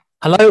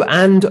Hello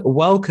and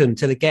welcome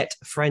to the Get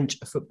French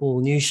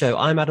Football News Show.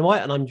 I'm Adam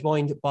White and I'm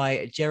joined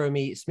by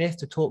Jeremy Smith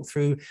to talk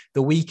through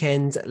the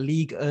weekend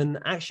Ligue 1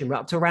 action. We're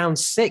up to round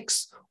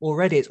 6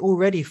 already. It's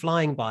already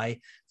flying by.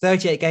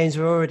 38 games,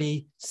 we're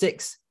already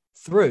 6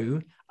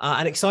 through.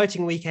 An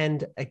exciting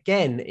weekend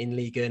again in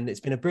Ligue 1. It's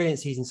been a brilliant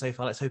season so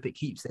far. Let's hope it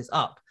keeps this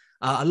up.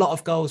 A lot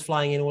of goals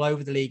flying in all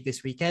over the league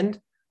this weekend.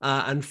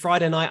 And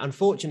Friday night,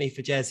 unfortunately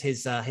for Jez,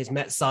 his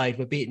Mets side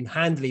were beaten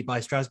handily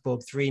by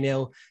Strasbourg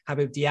 3-0.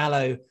 Habib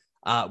Diallo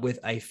with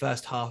a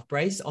first half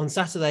brace. On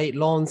Saturday,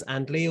 Lens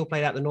and Lille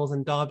played out the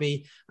Northern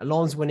Derby.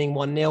 Lens winning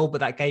 1-0, but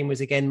that game was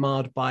again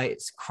marred by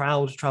its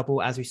crowd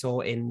trouble, as we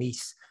saw in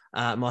Nice,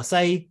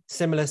 Marseille.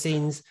 Similar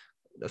scenes,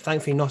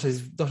 thankfully not as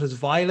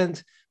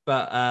violent,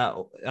 but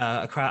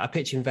a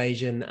pitch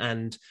invasion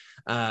and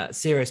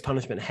serious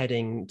punishment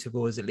heading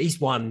towards at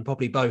least one,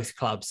 probably both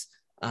clubs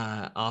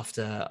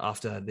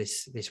after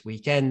this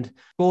weekend.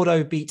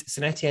 Bordeaux beat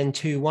Saint-Etienne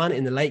 2-1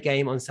 in the late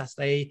game on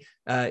Saturday.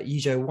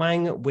 Yuzhou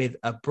Wang with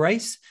a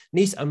brace.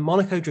 Nice and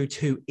Monaco drew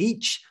 2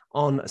 each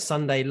on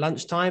Sunday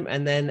lunchtime,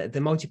 and then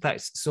the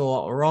multiplex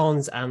saw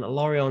Reims and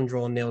Lorient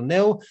draw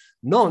 0-0.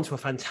 Nantes were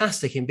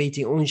fantastic in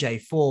beating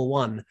Angers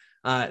 4-1.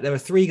 There were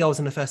 3 goals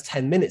in the first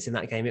 10 minutes in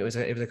that game. It was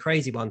a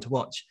crazy one to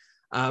watch.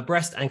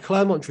 Brest and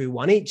Clermont drew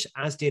 1 each,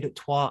 as did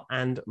Troyes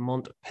and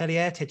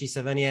Montpellier. Teddy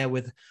Savanier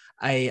with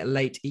a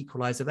late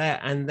equaliser there.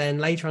 And then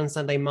later on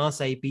Sunday,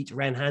 Marseille beat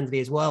Rennes handily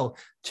as well,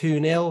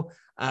 2-0.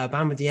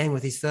 Bamba Dieng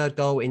with his 3rd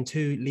goal in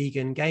 2 Ligue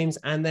 1 games.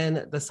 And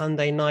then the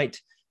Sunday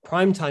night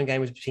primetime game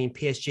was between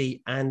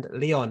PSG and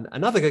Lyon.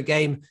 Another good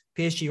game,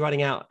 PSG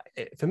running out,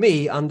 for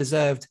me,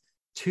 undeserved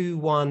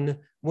 2-1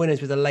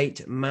 winners with a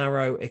late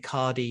Mauro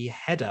Icardi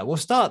header. We'll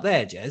start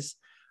there, Jez.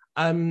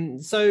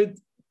 So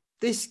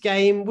this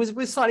game was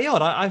slightly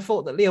odd. I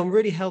thought that Lyon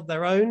really held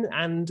their own,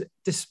 and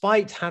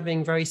despite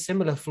having very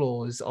similar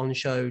flaws on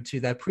show to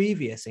their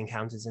previous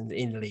encounters in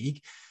the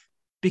league,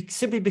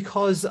 simply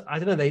because, I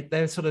don't know,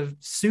 they're sort of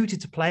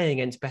suited to playing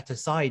against better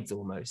sides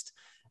almost.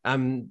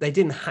 They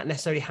didn't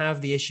necessarily have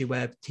the issue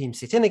where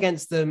teams sit in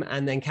against them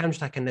and then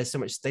counterattack, and they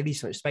leave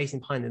so much space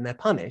behind and they're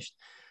punished.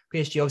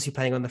 PSG obviously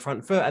playing on the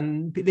front foot,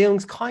 and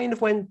Lyon's kind of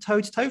went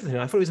toe-to-toe with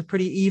him. I thought it was a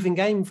pretty even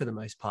game for the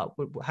most part.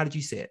 How did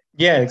you see it?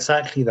 Yeah,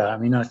 exactly that. I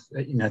mean,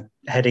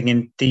 heading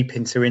in deep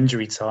into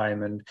injury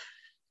time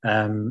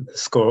and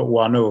score at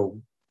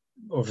 1-1,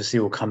 obviously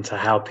will come to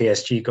how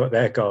PSG got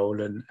their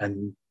goal,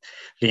 and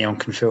Lyon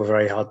can feel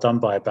very hard done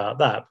by about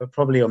that. But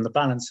probably on the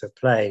balance of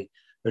play,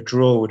 a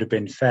draw would have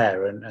been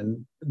fair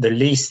and the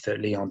least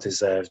that Lyon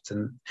deserved.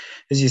 And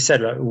as you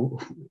said,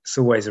 it's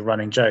always a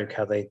running joke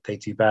how they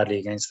do badly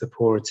against the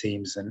poorer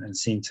teams and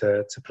seem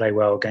to play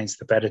well against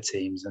the better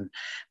teams. And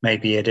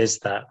maybe it is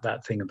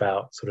that thing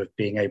about sort of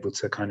being able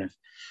to kind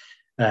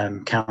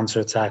of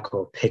counter-attack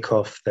or pick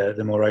off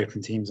the more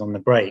open teams on the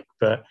break.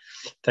 But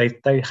they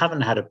haven't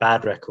had a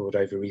bad record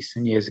over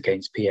recent years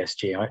against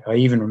PSG. I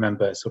even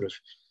remember sort of,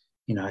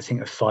 I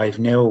think a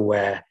 5-0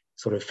 where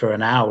sort of for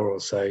an hour or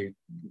so,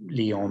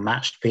 Lyon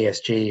matched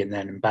PSG and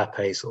then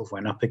Mbappe sort of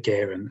went up a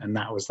gear and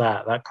that was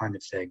that kind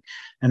of thing.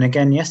 And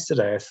again,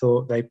 yesterday, I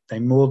thought they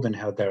more than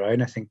held their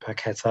own. I think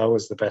Paqueta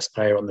was the best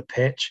player on the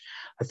pitch.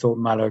 I thought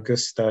Malo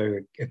Gusto,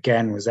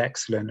 again, was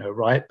excellent at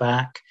right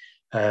back.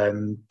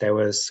 There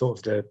was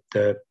sort of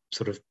the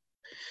sort of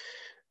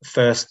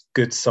first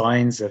good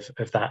signs of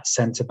that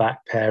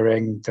centre-back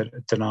pairing,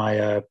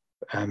 Denayer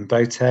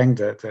Boateng,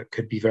 that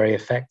could be very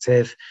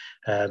effective.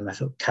 I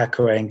thought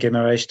Caqueret and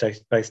Guimaraes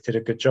both did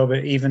a good job.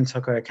 Even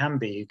Toko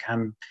Ekambi, who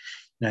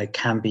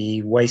can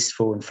be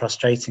wasteful and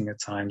frustrating at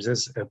times.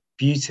 There's a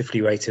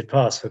beautifully weighted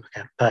pass for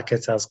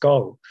Paqueta's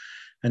goal.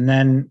 And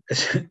then,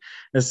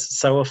 as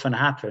so often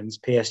happens,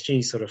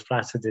 PSG sort of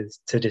flattered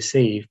to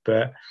deceive,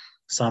 but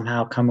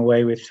somehow come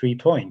away with 3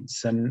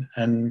 points. And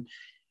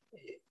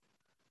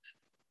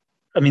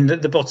I mean,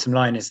 the bottom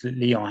line is that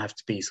Lyon have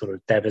to be sort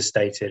of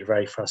devastated,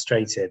 very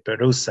frustrated,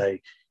 but also,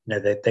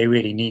 they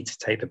really need to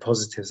take the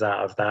positives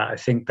out of that. I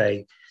think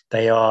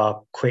they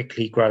are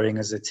quickly growing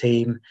as a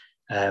team.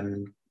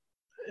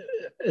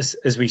 As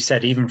we've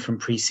said, even from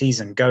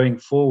pre-season, going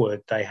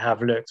forward, they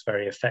have looked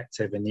very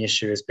effective, and the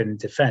issue has been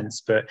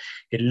defence. But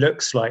it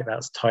looks like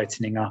that's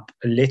tightening up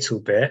a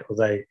little bit,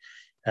 although,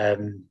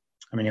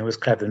 it was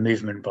clever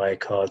movement by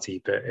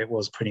Icardi, but it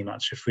was pretty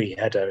much a free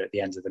header at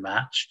the end of the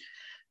match.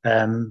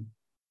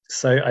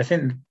 So I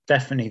think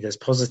definitely there's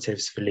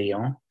positives for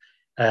Lyon.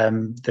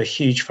 The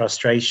huge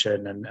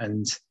frustration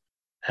and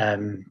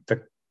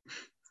the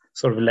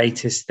sort of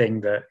latest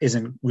thing that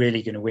isn't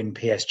really going to win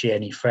PSG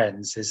any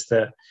friends is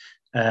that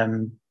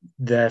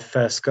their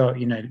first goal,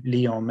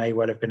 Lyon may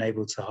well have been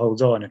able to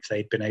hold on if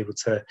they'd been able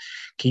to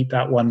keep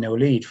that 1-0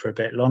 lead for a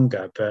bit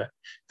longer. But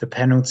the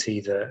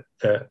penalty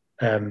that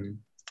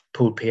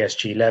pulled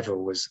PSG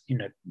level was,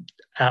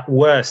 at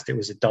worst, it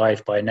was a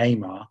dive by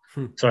Neymar.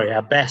 Sorry,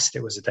 at best,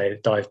 it was a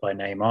dive by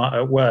Neymar.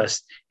 At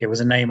worst, it was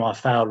a Neymar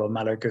foul on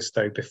Malo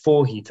Gusto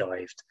before he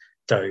dove,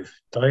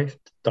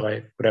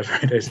 whatever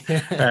it is.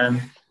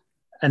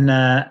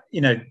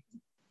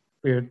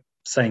 We were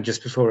saying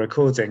just before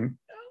recording,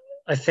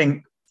 I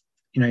think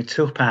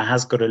Turpin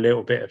has got a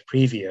little bit of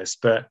previous,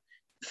 but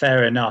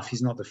fair enough,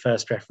 he's not the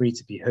first referee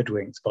to be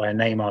hoodwinked by a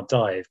Neymar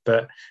dive.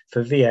 But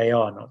for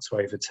VAR not to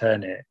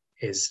overturn it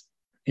is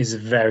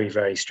very,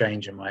 very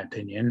strange in my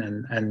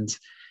opinion, and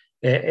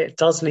it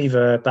does leave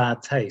a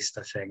bad taste,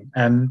 I think.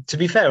 To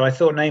be fair, I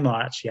thought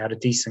Neymar actually had a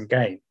decent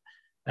game,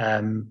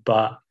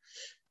 but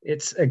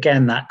it's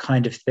again that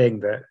kind of thing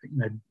that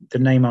the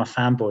Neymar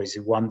fanboys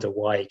who wonder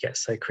why he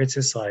gets so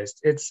criticised.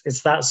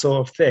 It's that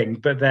sort of thing.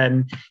 But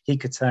then he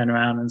could turn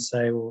around and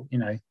say, well,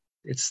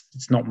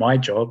 it's not my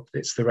job.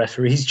 It's the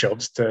referee's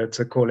jobs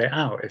to call it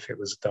out if it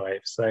was a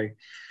dive. So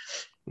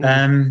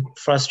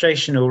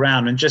frustration all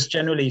round, and just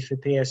generally for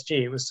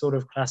PSG, it was sort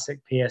of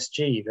classic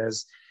PSG.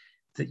 There's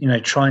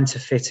trying to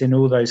fit in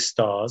all those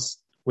stars,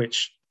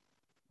 which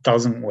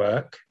doesn't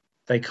work.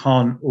 They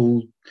can't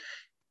all.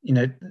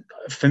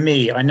 For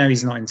me, I know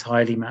he's not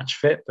entirely match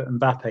fit, but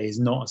Mbappe is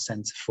not a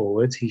centre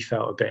forward. He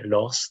felt a bit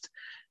lost.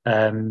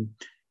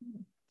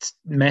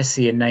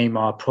 Messi and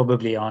Neymar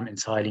probably aren't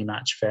entirely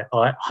match fit,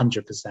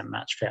 100%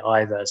 match fit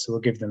either. So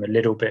we'll give them a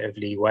little bit of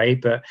leeway,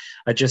 but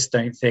I just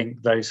don't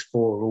think those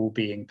four all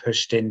being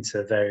pushed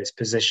into various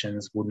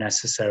positions will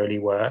necessarily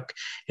work.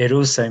 It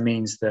also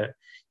means that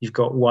you've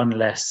got one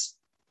less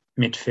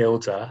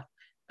midfielder,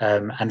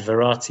 and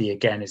Verratti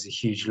again is a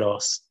huge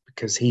loss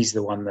because he's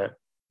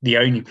the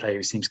only player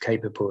who seems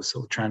capable of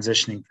sort of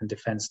transitioning from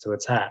defence to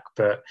attack.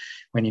 But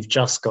when you've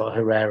just got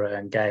Herrera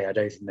and Gay, I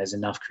don't think there's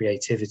enough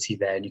creativity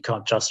there, and you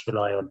can't just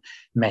rely on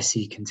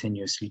Messi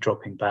continuously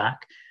dropping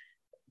back.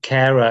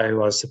 Kehrer,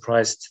 who I was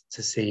surprised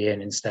to see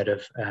in instead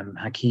of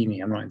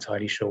Hakimi, I'm not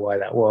entirely sure why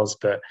that was,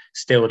 but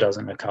still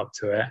doesn't look up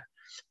to it.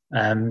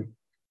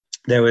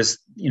 There was,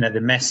 the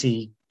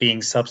Messi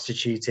being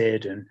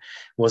substituted, and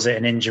was it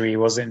an injury?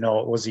 Was it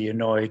not? Was he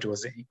annoyed?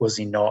 Was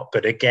he not?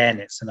 But again,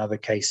 it's another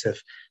case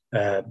of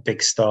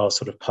big star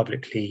sort of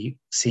publicly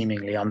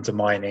seemingly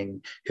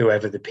undermining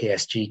whoever the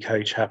PSG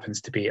coach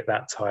happens to be at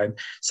that time.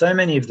 So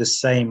many of the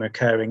same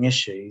recurring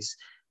issues,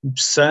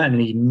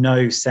 certainly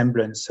no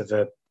semblance of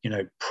a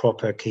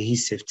proper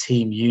cohesive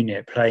team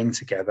unit playing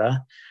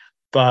together.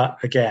 But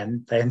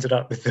again, they ended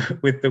up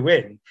with the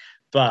win.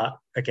 But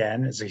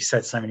again, as we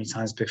said so many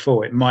times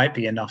before, it might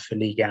be enough for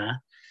Liga,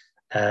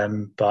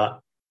 but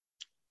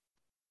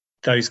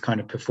those kind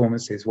of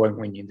performances won't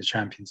win you the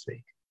Champions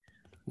League.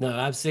 No,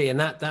 absolutely. And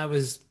that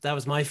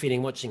was my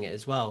feeling watching it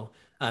as well.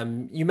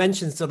 You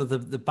mentioned sort of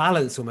the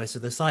balance almost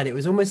of the side. It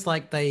was almost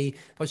like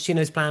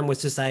Pochettino's plan was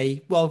to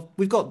say, well,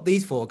 we've got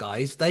these four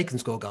guys, they can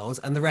score goals,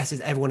 and the rest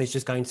is everyone is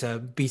just going to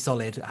be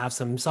solid, have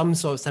some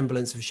sort of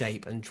semblance of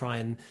shape, and try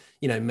and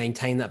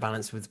maintain that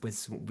balance with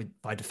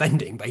by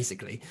defending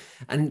basically.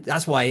 And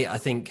that's why I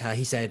think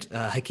he said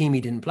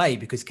Hakimi didn't play,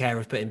 because Kehrer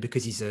was put in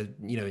because he's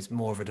is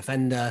more of a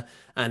defender,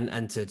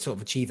 and to sort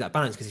of achieve that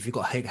balance. Because if you've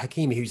got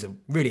Hakimi, who's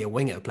really a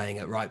winger playing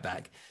at right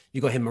back,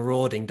 you've got him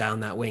marauding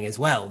down that wing as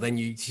well, then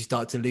you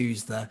start to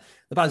lose the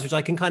balance, which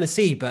I can kind of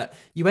see. But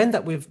you end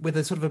up with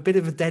a sort of a bit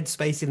of a dead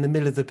space in the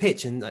middle of the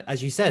pitch. And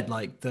as you said,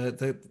 like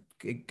the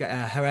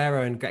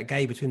Herrera and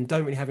Gay between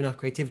don't really have enough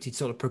creativity to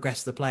sort of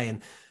progress the play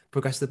and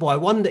progress the ball. I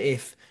wonder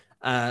if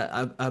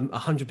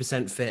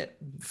 100% fit,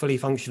 fully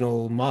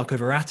functional Marco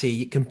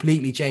Verratti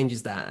completely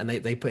changes that, and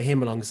they put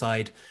him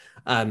alongside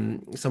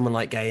someone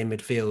like Gay in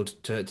midfield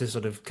to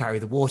sort of carry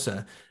the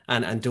water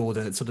and do all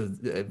the sort of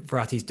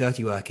Verratti's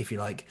dirty work, if you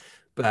like.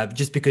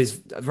 Just because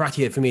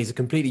Verratti for me is a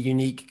completely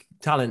unique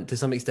talent to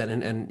some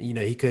extent, and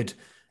he could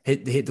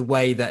hit the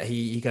way that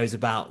he goes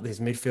about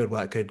this midfield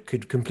work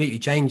could completely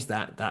change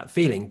that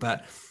feeling.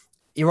 But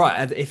you're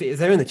right. If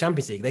they're in the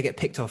Champions League, they get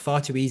picked off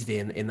far too easily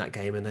in that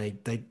game, and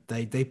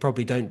they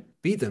probably don't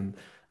beat them.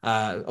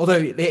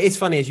 Although it's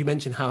funny, as you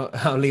mentioned,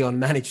 how Lyon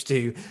managed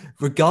to,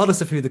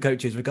 regardless of who the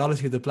coach is, regardless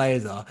of who the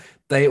players are,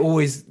 they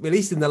always, at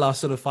least in the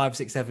last sort of 5,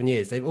 6, 7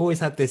 years, they've always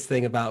had this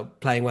thing about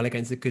playing well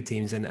against the good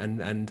teams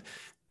and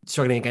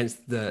struggling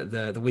against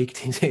the weak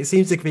teams. It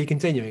seems to be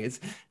continuing.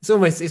 It's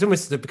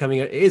almost becoming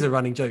it is a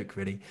running joke,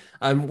 really.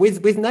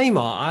 With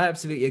Neymar, I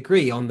absolutely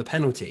agree on the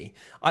penalty.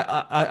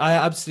 I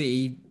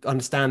absolutely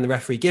understand the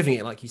referee giving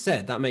it, like you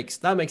said. That makes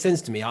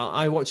sense to me.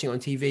 I watching it on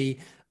TV.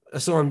 I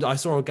saw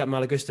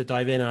Malo Gusto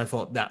dive in, and I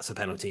thought that's a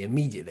penalty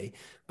immediately.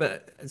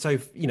 But so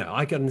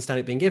I can understand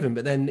it being given.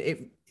 But then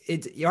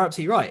you're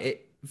absolutely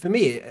right. For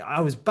me,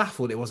 I was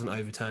baffled it wasn't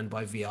overturned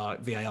by VAR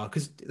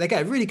because they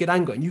get a really good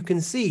angle, and you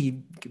can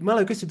see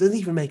Malo Gusto doesn't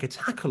even make a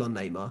tackle on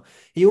Neymar.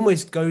 He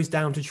almost goes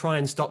down to try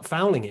and stop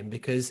fouling him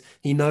because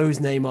he knows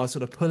Neymar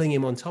sort of pulling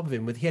him on top of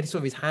him. He had sort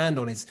of his hand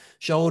on his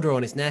shoulder,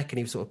 on his neck, and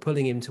he was sort of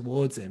pulling him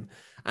towards him.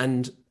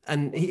 And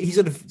he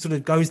sort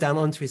of goes down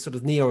onto his sort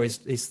of knee or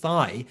his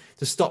thigh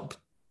to stop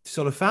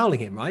sort of fouling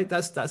him. Right?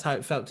 That's how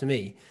it felt to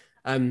me.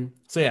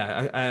 So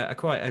yeah, a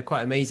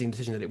quite amazing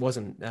decision that it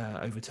wasn't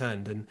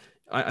overturned. And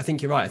I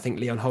think you're right. I think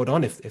Lyon hold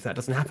on if that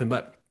doesn't happen.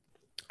 But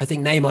I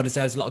think Neymar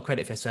deserves a lot of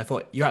credit for this. So I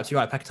thought you're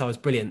absolutely right. Paquetá was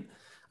brilliant.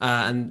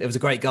 And it was a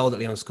great goal that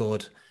Lyon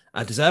scored,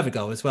 a deserved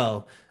goal as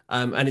well.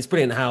 And it's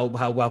brilliant how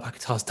well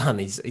Paquetá's done.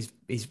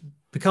 He's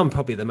become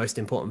probably the most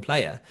important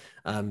player,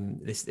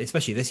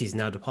 especially this season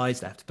now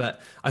Depay's left.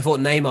 But I thought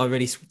Neymar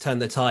really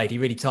turned the tide. He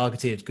really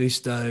targeted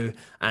Gusto,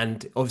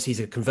 and obviously he's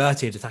a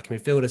converted attacking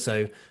midfielder,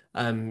 so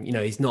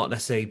he's not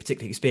necessarily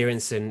particularly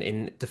experienced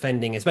in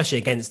defending, especially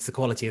against the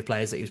quality of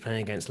players that he was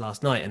playing against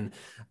last night.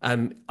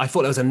 And I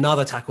thought there was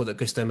another tackle that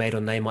Gusto made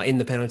on Neymar in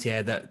the penalty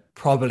area that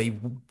probably,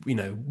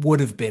 would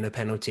have been a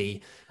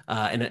penalty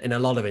in a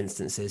lot of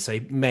instances. So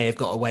he may have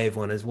got away with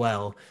one as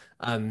well.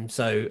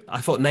 So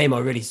I thought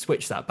Neymar really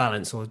switched that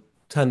balance or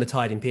turned the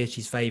tide in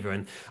PSG's favour.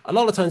 And a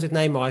lot of times with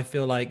Neymar, I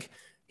feel like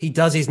he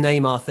does his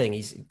Neymar thing.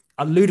 He's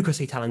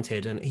ludicrously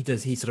talented, and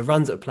he sort of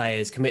runs at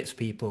players, commits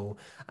people,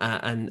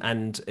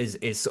 and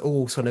is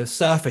all sort of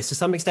surface to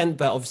some extent,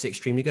 but obviously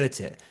extremely good at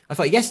it. I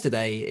thought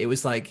yesterday it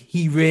was like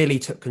he really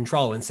took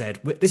control and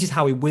said, "This is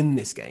how we win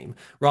this game,"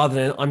 rather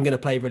than "I'm going to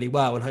play really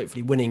well and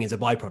hopefully winning is a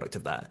byproduct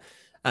of that."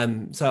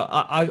 So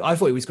I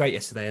thought it was great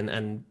yesterday,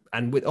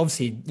 and with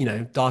obviously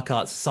dark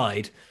arts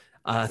aside,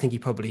 I think he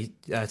probably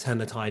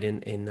turned the tide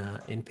in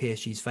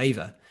PSG's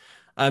favour.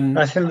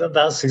 I think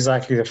that's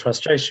exactly the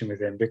frustration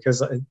with him,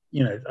 because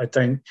I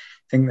don't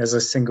think there's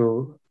a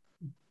single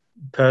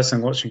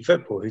person watching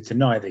football who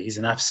deny that he's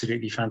an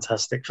absolutely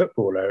fantastic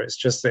footballer. It's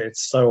just that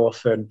it's so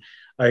often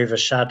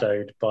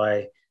overshadowed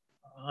by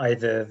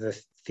either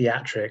the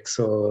theatrics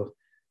or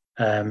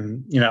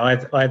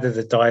either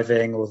the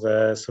diving or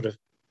the sort of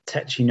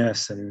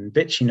tetchiness and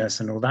bitchiness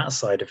and all that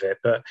side of it.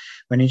 But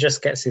when he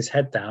just gets his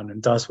head down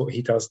and does what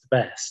he does the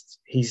best,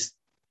 he's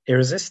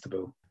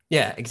irresistible.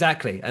 Yeah,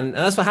 exactly. And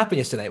that's what happened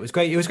yesterday. It was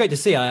great. It was great to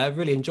see. I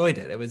really enjoyed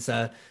it. It was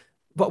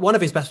but one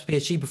of his best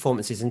PSG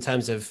performances in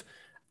terms of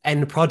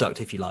end product,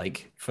 if you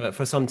like,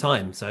 for some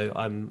time. So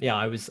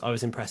I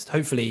was impressed.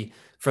 Hopefully,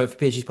 for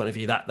PSG's point of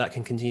view, that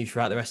can continue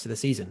throughout the rest of the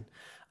season.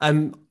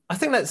 I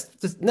think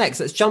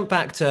let's jump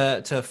back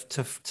to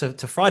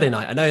Friday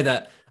night. I know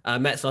that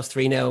Metz lost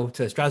 3-0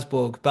 to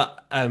Strasbourg,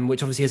 but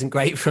which obviously isn't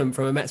great from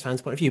a Metz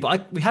fan's point of view.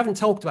 But we haven't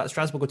talked about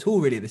Strasbourg at all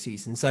really this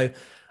season. So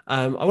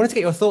I wanted to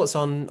get your thoughts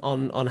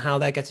on how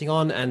they're getting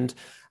on and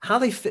how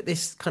they fit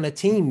this kind of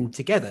team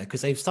together,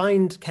 because they've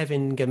signed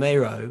Kevin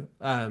Gameiro,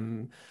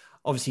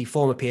 obviously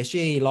former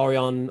PSG,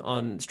 Lorient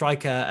on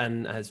striker,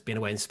 and has been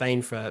away in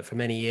Spain for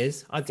many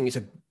years. I think it's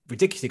a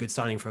ridiculously good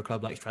signing for a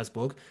club like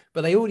Strasbourg,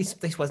 but they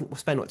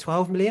spent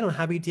 12 million on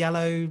Habib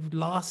Diallo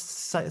last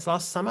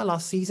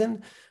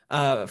season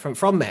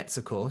from Metz,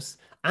 of course,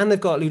 and they've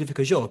got Ludovic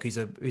Ajorc,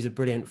 who's a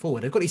brilliant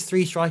forward. They've got these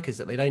three strikers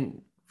that they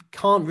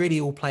can't really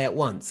all play at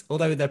once,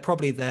 although they're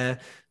probably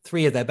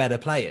three of their better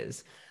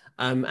players.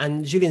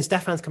 And Julien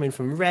Stéphan's coming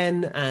from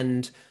Rennes,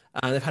 and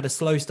they've had a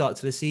slow start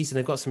to the season.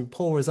 They've got some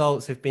poor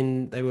results.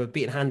 They were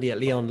beaten handily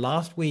at Lyon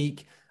last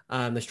week.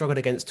 They struggled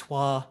against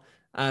Troyes.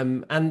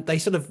 And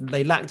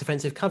they lacked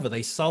defensive cover.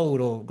 They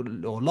sold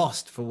or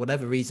lost, for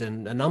whatever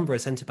reason, a number of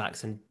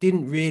centre-backs and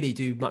didn't really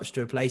do much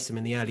to replace them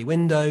in the early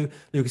window.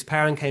 Lucas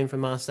Perrin came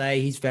from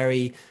Marseille. He's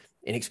very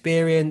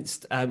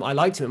inexperienced. I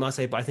liked him at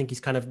Marseille, but I think he's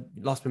kind of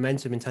lost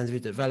momentum in terms of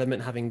his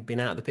development, having been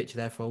out of the picture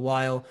there for a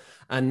while.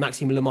 And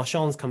Maxime Le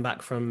Marchand's come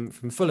back from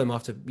Fulham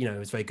after, he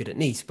was very good at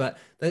Nice, but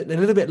they're a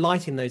little bit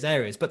light in those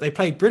areas. But they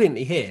played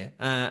brilliantly here,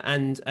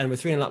 and were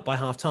 3-0 up by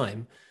half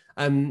time.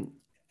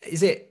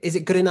 Is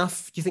it good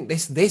enough? Do you think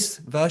this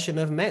version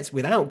of Metz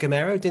without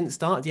Gameiro didn't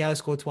start? Diallo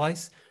scored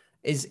twice.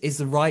 Is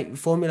the right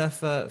formula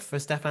for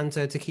Stéphan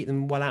to keep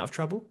them well out of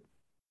trouble?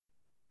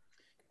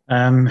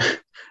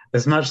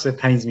 As much as it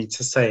pains me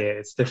to say it,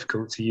 it's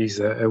difficult to use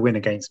a win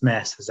against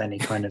Metz as any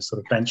kind of sort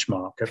of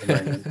benchmark at the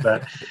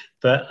moment.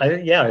 But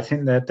I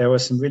think that there were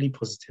some really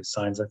positive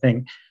signs.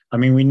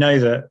 We know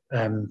that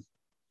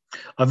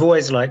I've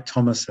always liked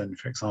Thomasson,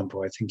 for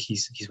example. I think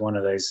he's one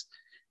of those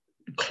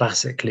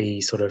classically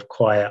sort of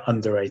quiet,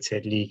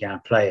 underrated Ligue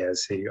 1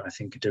 players who I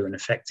think could do an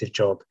effective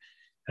job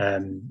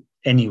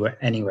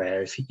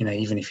anywhere. If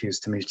even if he was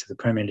to move to the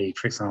Premier League,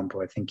 for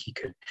example, I think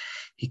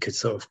he could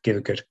sort of give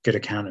a good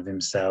account of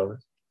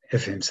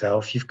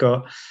himself. You've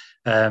got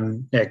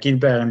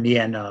Guilbert and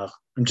Liénard.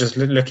 I'm just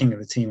looking at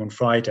the team on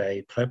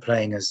Friday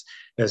playing as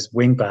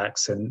wing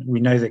backs, and we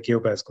know that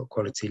Gilbert's got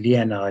quality.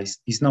 Liénard,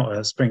 he's not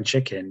a spring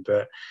chicken,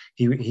 but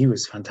he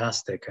was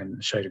fantastic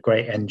and showed a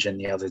great engine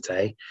the other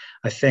day.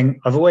 I think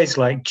I've always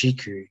liked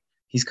Djiku.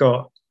 He's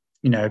got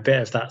a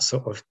bit of that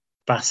sort of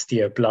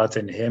Bastia blood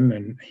in him,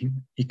 and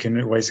he can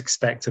always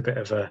expect a bit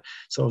of a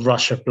sort of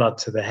rush of blood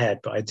to the head.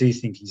 But I do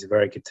think he's a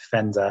very good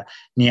defender.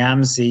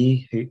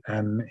 Niamzi, who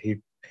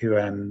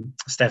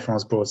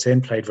Stéphan's brought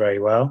in, played very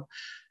well.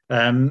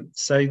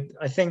 So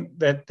I think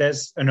that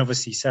and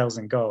obviously Sales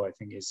and goal, I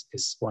think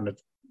is one of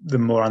the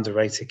more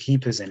underrated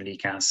keepers in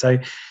Ligue 1. So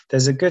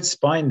there's a good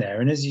spine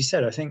there. And as you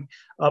said, I think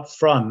up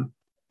front,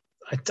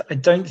 I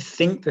don't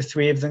think the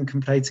three of them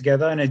can play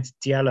together. I know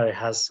Diallo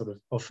has sort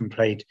of often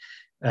played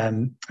at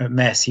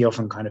Metz. He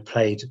often kind of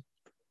played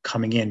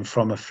coming in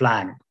from a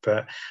flank,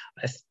 but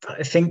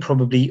I think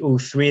probably all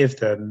three of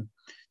them,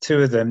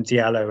 two of them,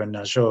 Diallo and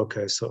Ajorc,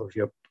 are sort of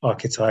your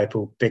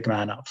archetypal big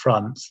man up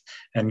front,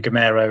 and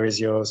Gameiro is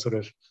your sort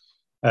of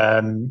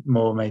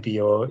more maybe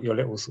your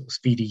little sort of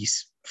speedy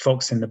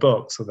fox in the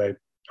box, although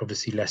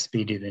obviously less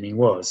speedy than he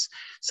was.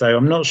 So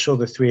I'm not sure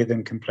the three of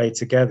them can play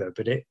together,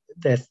 but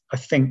they're, I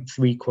think,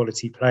 three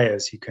quality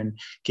players who can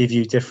give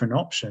you different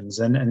options.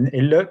 And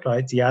it looked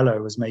like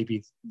Diallo was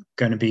maybe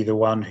going to be the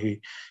one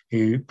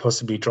who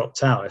possibly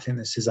dropped out. I think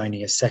this is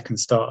only a second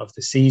start of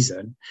the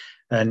season.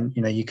 And,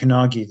 you can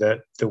argue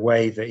that the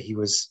way that he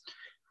was,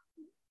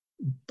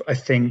 I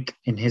think,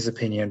 in his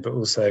opinion, but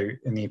also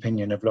in the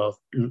opinion of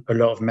a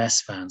lot of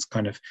Metz fans,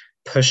 kind of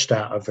pushed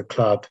out of the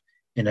club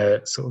in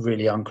a sort of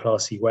really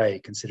unclassy way,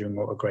 considering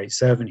what a great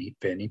servant he'd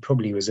been. He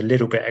probably was a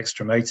little bit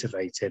extra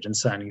motivated, and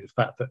certainly the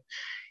fact that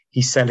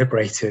he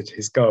celebrated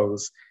his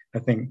goals, I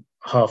think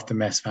half the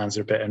Metz fans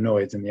are a bit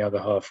annoyed and the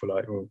other half were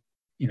like, well,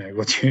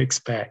 what do you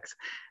expect?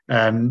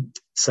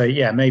 So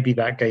yeah, maybe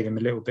that gave him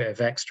a little bit of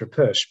extra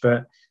push,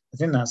 but I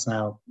think that's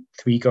now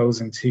 3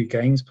 goals in 2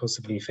 games,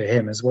 possibly for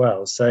him as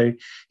well. So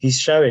he's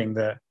showing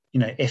that,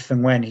 if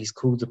and when he's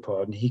called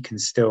upon, he can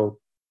still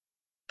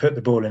put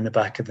the ball in the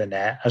back of the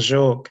net.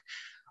 Ajorc,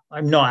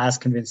 I'm not as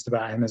convinced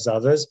about him as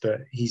others, but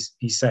he's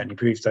certainly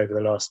proved over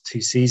the last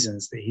 2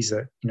 seasons that he's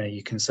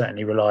you can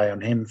certainly rely on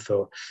him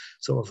for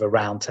sort of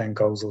around 10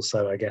 goals or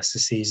so, I guess, a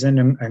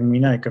season. And we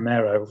know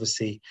Gameiro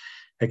obviously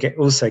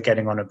also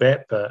getting on a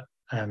bit, but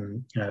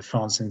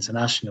France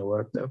international,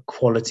 a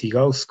quality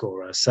goal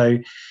scorer. So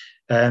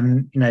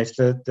if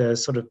the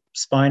sort of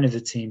spine of the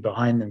team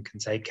behind them can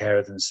take care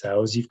of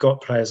themselves, you've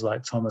got players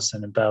like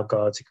Thomasson and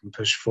Bellegarde who can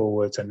push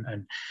forward,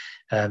 and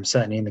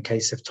certainly in the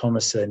case of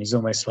Thomasson, he's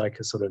almost like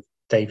a sort of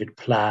David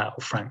Platt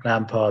or Frank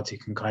Lampard who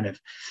can kind of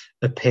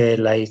appear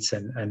late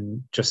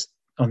and just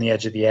on the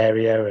edge of the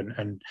area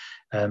and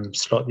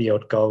slot the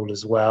odd goal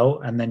as well.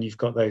 And then you've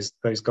got those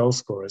goal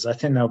scorers. I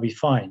think they'll be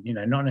fine,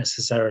 not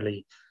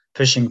necessarily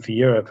pushing for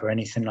Europe or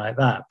anything like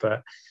that,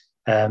 but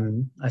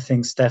I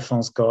think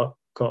Stefan's got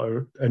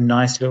a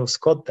nice little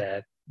squad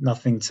there.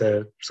 Nothing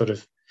to sort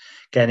of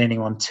get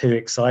anyone too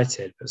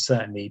excited, but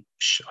certainly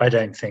I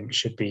don't think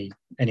should be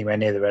anywhere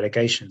near the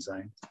relegation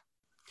zone.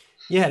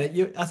 Yeah,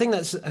 I think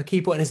that's a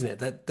key point, isn't it?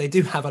 That they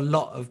do have a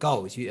lot of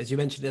goals. As you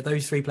mentioned, that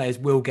those 3 players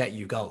will get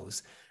you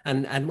goals.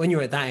 And when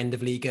you're at that end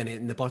of league and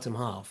in the bottom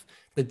half,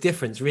 the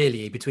difference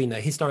really between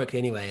historically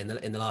anyway in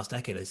the last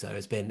decade or so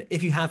has been,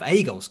 if you have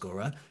a goal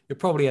scorer, you're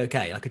probably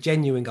okay, like a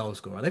genuine goal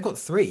scorer. They've got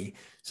 3,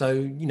 so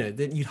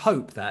you'd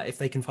hope that if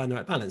they can find the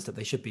right balance, that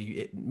they should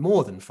be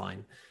more than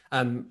fine.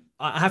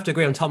 I have to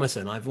agree on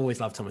Thomasson. I've always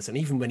loved Thomasson,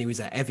 even when he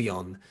was at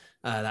Evian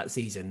that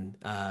season.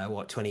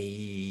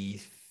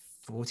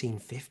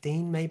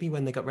 2014-15 maybe,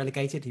 when they got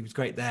relegated. He was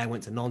great there.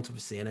 Went to Nantes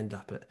obviously and ended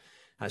up at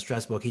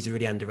Strasbourg. He's a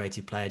really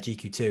underrated player.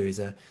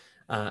 GQ2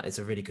 is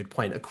a really good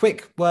point. A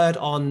quick word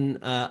on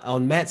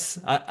Metz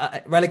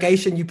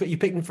relegation. You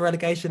picked them for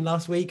relegation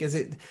last week. Is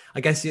it?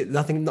 I guess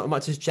not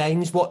much has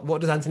changed.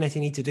 What does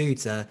Antonetti need to do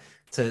to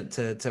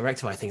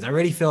rectify things? I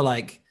really feel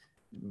like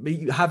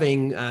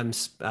having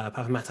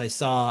Papamate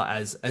Sarr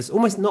as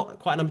almost not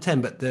quite number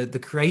 10, but the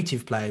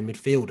creative player in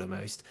midfield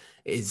almost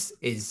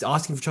is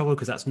asking for trouble,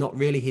 because that's not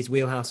really his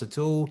wheelhouse at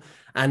all.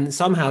 And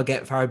somehow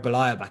get Farid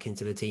Belaya back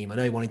into the team. I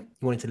know he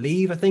wanted to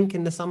leave, I think,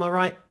 in the summer,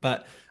 right?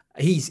 But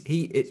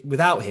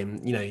without him,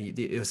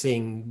 you're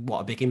seeing what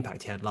a big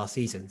impact he had last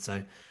season.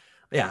 So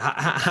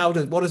yeah,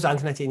 what does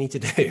Antonetti need to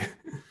do?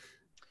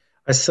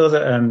 I saw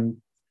that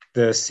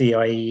the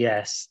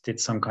CIES did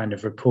some kind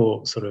of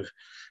report sort of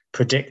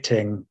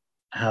predicting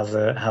how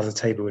the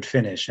table would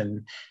finish,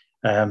 and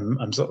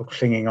I'm sort of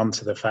clinging on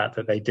to the fact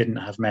that they didn't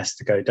have Metz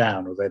to go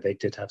down, although they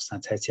did have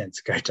Saint-Etienne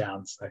to go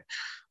down. So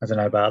I don't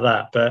know about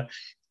that, but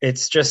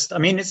it's just,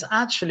 it's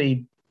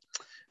actually,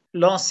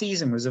 last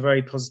season was a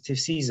very positive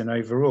season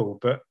overall,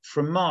 but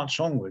from March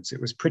onwards, it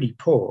was pretty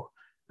poor.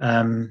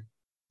 And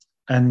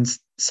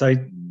so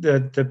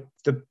the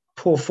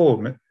poor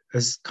form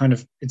has kind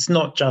of, it's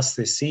not just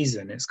this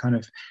season, it's kind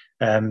of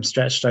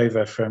stretched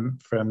over from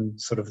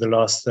sort of the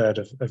last third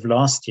of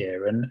last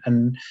year.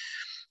 And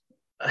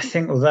I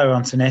think although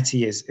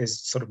Antonetti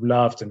is sort of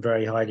loved and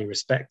very highly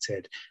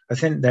respected, I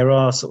think there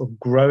are sort of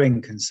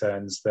growing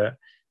concerns that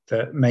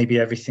maybe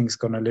everything's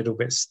gone a little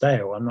bit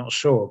stale. I'm not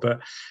sure,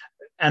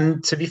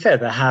 and to be fair,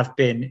 there have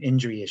been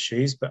injury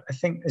issues, but I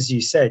think, as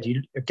you said,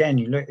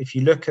 if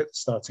you look at the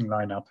starting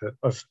lineup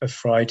of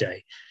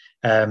Friday,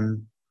 the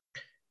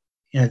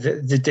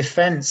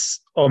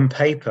defense on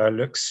paper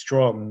looks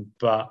strong,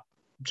 but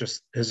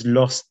just has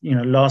lost.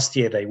 Last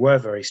year they were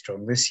very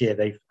strong. This year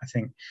I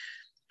think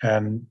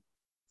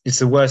it's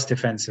the worst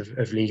defense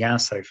of Ligue 1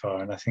 so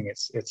far, and I think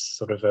it's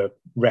sort of a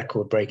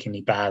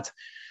record-breakingly bad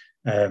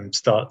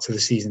start to the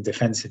season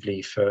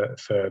defensively for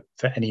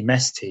any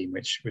Metz team,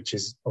 which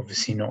is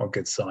obviously not a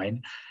good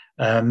sign.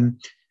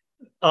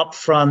 Up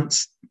front,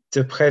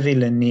 De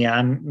Preville and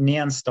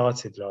Nian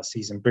started last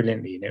season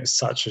brilliantly, and it was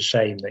such a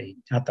shame that he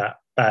had that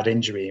bad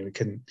injury and we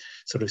couldn't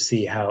sort of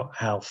see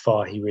how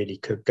far he really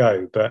could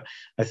go. But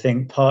I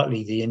think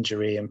partly the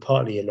injury and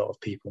partly a lot of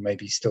people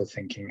maybe still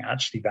thinking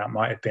actually that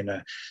might have been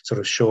a sort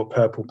of short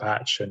purple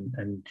patch,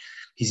 and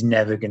he's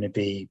never going to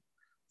be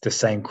the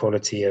same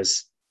quality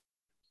as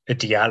a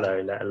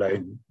Diallo, let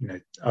alone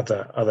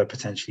other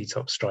potentially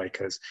top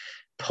strikers.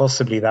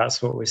 possibly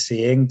that's what we're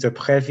seeing. De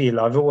Préville,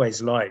 I've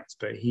always liked,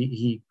 but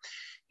he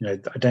I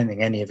don't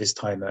think any of his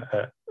time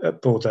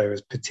at Bordeaux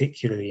was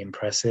particularly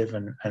impressive,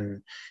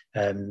 and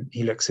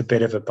he looks a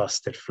bit of a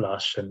busted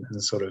flush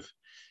and sort of,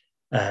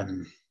 a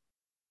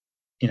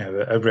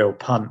real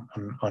punt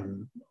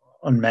on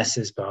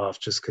Messi's behalf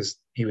just because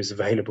he was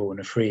available in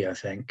a free, I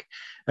think.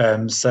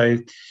 So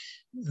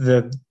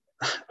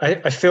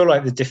I feel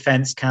like the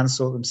defence can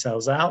sort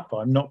themselves out, but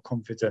I'm not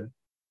confident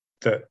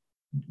that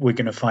we're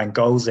going to find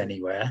goals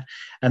anywhere.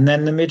 And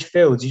then the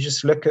midfield, you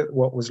just look at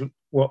what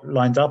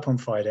lined up on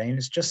Friday, and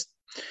it's just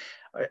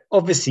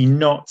obviously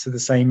not to the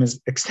same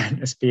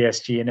extent as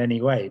PSG in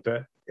any way,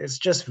 but it's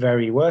just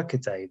very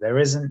workaday. There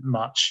isn't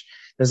much.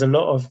 There's a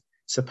lot of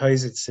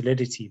supposed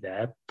solidity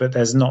there, but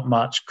there's not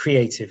much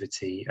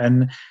creativity.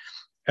 And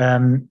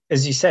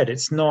as you said,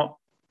 it's not.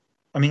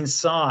 I mean,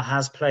 Sarr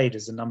has played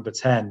as a number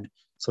 10,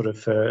 sort of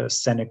for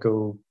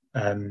Senegal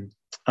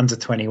under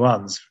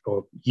 21s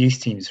or youth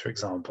teams, for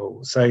example.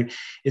 So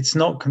it's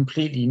not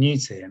completely new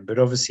to him, but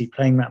obviously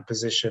playing that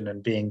position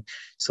and being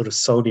sort of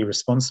solely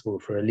responsible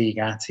for a Ligue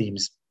 1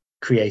 team's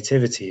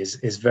creativity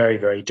is very,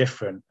 very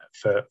different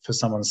for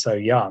someone so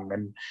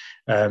young.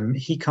 And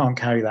he can't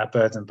carry that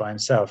burden by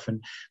himself.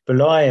 And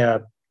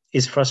Boulaya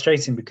is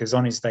frustrating because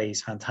on his day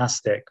he's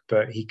fantastic,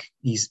 but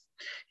he's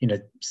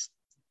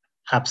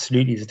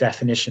absolutely the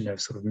definition of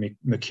sort of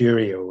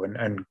mercurial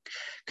and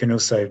can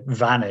also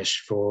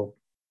vanish for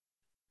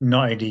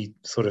not only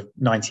sort of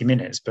 90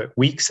 minutes, but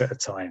weeks at a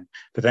time.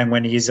 But then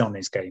when he is on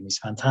his game, he's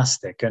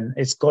fantastic. And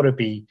it's got to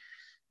be,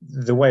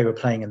 the way we're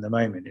playing in the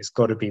moment, it's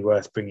got to be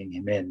worth bringing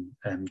him in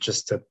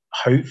just to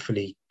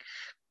hopefully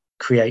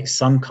create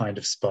some kind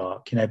of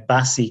spark.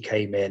 Bassi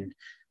came in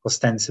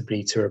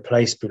ostensibly to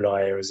replace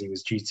Boulaya as he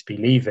was due to be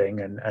leaving,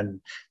 and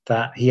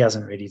that he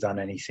hasn't really done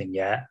anything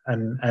yet.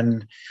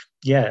 And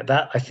yeah,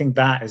 that I think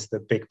that is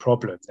the big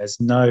problem. There's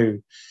no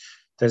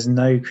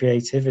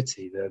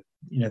creativity.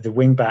 The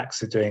wing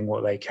backs are doing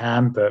what they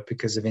can, but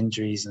because of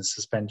injuries and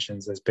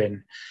suspensions, there's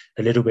been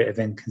a little bit of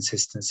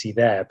inconsistency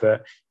there.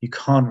 But you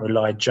can't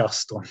rely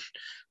just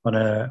on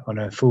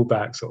a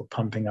fullback sort of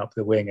pumping up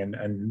the wing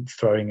and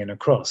throwing in a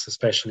cross,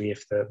 especially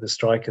if the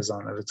strikers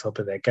aren't at the top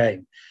of their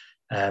game.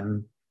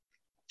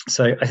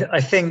 So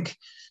I think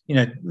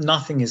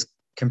nothing is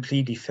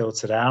completely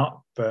filtered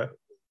out, but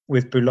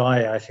with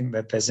Boulaya, I think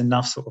that there's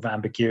enough sort of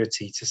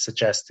ambiguity to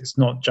suggest it's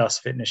not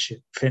just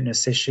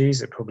fitness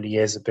issues. It probably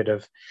is a bit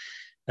of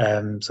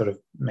sort of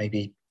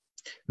maybe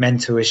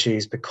mental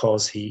issues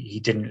because he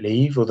didn't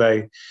leave,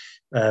 although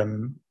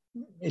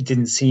it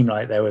didn't seem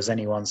like there was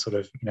anyone sort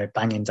of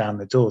banging down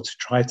the door to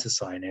try to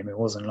sign him. It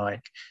wasn't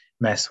like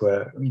Metz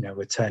were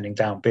turning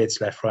down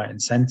bids left, right,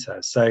 and centre.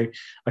 So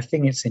I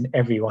think it's in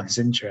everyone's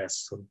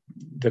interest, sort of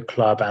the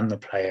club and the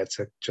player,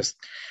 to just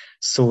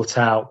sort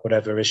out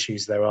whatever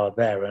issues there are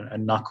there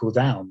and knuckle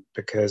down,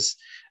 because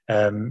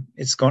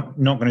it's not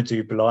going to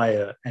do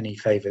Boulaya any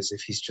favours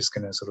if he's just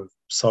going to sort of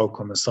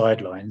sulk on the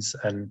sidelines,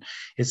 and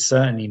it's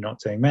certainly not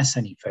doing Metz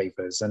any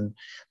favours. And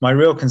my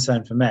real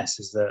concern for Metz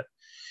is that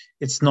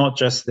it's not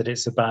just that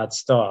it's a bad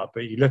start,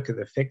 but you look at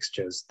the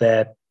fixtures,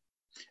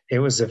 it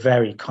was a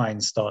very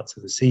kind start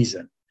to the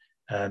season.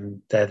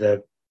 They're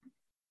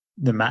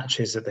the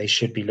matches that they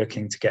should be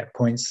looking to get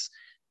points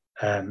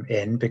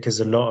in, because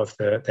a lot of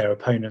their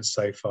opponents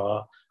so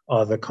far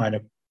are the kind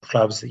of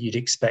clubs that you'd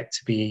expect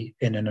to be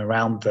in and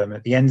around them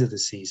at the end of the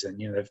season.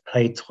 They've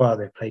played Troyes,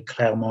 they've played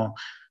Clermont,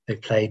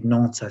 they've played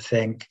Nantes, I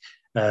think.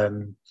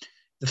 The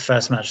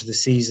first match of the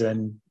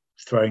season,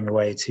 throwing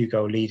away a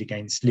 2-goal lead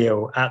against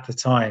Lille at the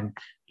time,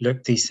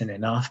 looked decent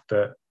enough,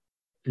 but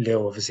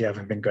Lille obviously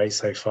haven't been great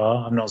so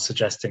far. I'm not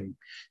suggesting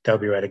they'll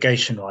be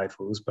relegation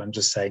rivals, but I'm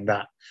just saying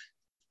that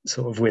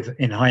sort of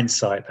in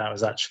hindsight, that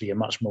was actually a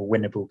much more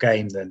winnable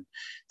game than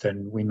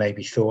we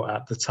maybe thought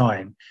at the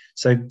time.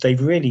 So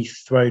they've really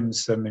thrown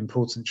some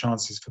important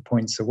chances for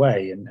points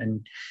away.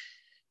 And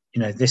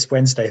this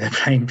Wednesday they're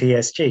playing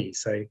PSG.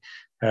 So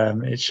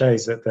it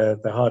shows that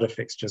the harder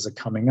fixtures are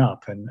coming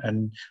up.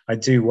 And I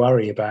do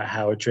worry about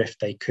how adrift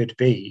they could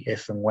be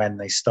if and when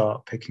they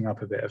start picking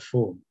up a bit of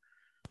form.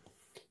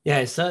 Yeah,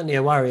 it's certainly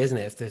a worry, isn't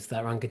it, if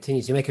that run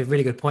continues? You make a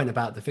really good point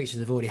about the fixtures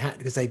they've already had,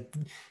 because it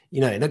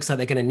looks like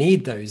they're going to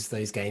need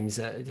those games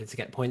to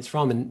get points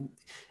from. And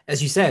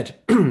as you said,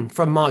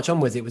 from March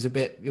onwards, it was a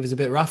bit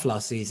rough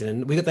last season,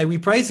 and we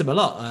praised them a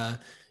lot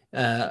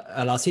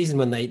last season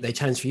when they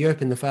challenged for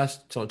Europe in the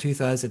first sort of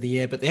 2/3 of the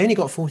year, but they only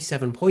got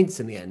 47 points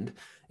in the end.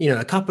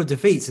 A couple of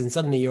defeats, and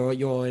suddenly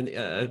you're in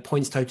a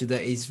points total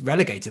that is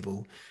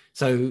relegatable.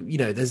 So,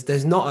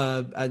 there's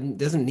not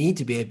doesn't need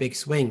to be a big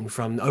swing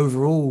from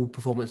overall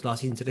performance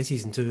last season to this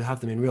season to have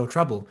them in real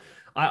trouble.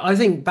 I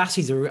think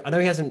Bassi's I know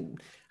he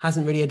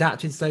hasn't really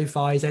adapted so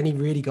far. He's only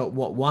really got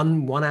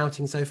one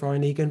outing so far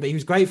in Ligue 1, but he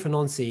was great for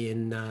Nancy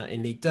in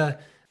Ligue 2.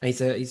 And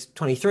he's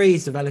 23,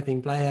 he's a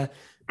developing player.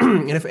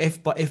 And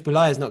if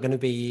Boulaya is not going to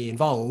be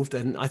involved,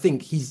 and I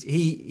think he's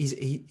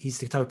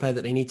the type of player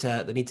that they need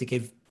to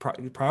give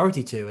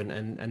priority to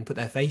and put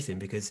their faith in,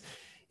 because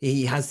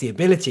he has the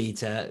ability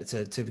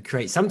to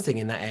create something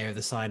in that area of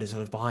the side, as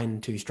sort of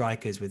behind two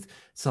strikers with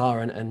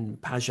Sarr and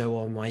Pajot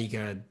or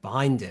Maiga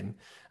behind him.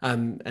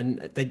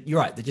 You're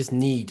right.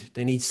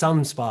 They need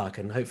some spark,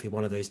 and hopefully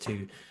one of those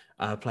two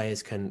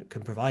players can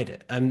provide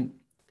it.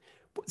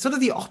 Sort of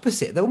the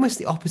opposite. They're almost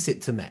the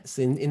opposite to Metz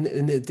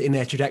in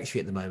their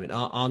trajectory at the moment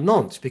are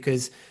Nantes,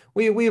 because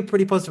we were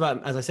pretty positive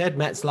about, as I said,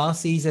 Metz last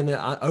season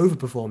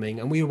overperforming,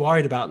 and we were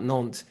worried about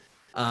Nantes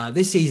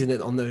this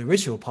season on the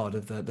original pod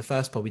of the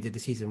first pod we did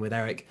this season with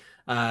Eric,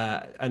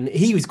 and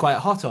he was quite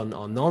hot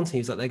on Nantes. He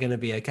was like, they're going to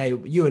be okay.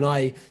 You and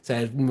I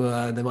said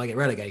they might get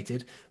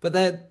relegated, but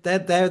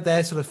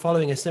they're sort of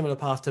following a similar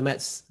path to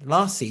Metz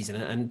last season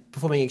and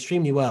performing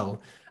extremely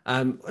well.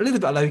 A little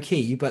bit low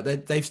key,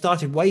 but they've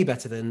started way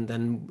better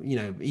than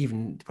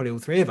even probably all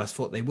three of us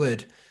thought they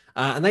would.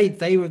 And they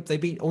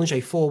beat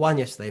Angers 4-1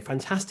 yesterday.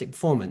 Fantastic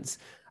performance.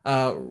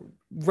 Randall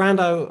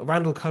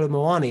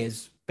Colomouani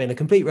has been a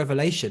complete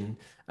revelation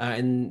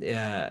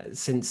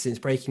since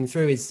breaking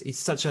through. He's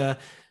such a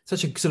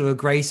sort of a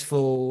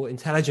graceful,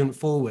 intelligent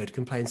forward,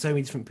 can play in so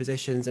many different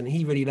positions, and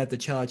he really led the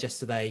charge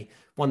yesterday.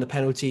 Won the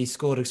penalty,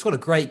 scored a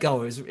great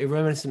goal. It was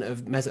reminiscent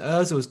of Mesut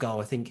Ozil's goal,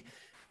 I think.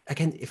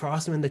 Again, for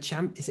Arsenal in the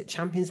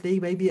Champions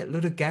League, maybe at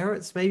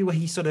Ludogorets, maybe, where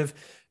he sort of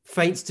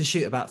feints to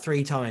shoot about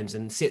 3 times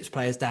and sits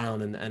players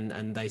down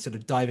and they sort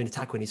of dive into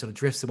attack when he sort of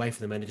drifts away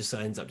from them, and it just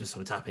ends up just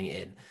sort of tapping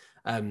it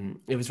in.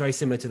 It was very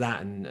similar to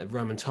that, and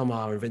Roman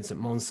Tomar and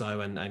Vincent Monceau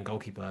and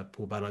goalkeeper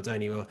Paul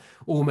Bernardoni were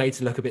all made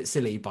to look a bit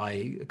silly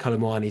by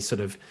Colomouani's sort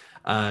of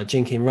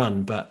jinking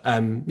run. But a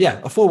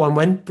 4-1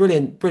 win,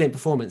 brilliant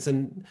performance,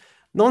 and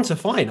Nantes are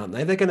fine, aren't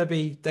they? They're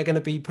going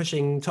to be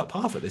pushing top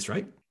half at this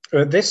rate.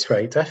 At this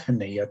rate,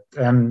 definitely.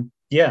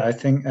 I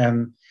think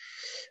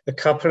a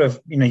couple of,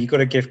 you've got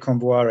to give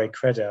Kombouaré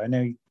credit. I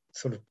know he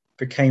sort of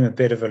became a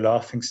bit of a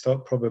laughing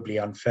stock, probably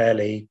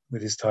unfairly,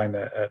 with his time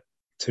at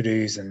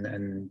Toulouse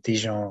and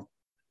Dijon,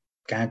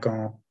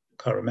 Guingamp.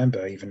 Can't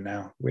remember even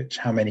now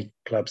how many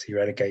clubs he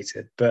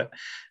relegated. But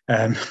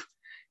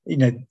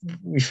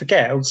we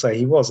forget also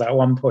he was at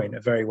one point a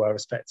very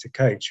well-respected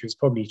coach who was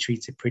probably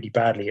treated pretty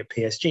badly at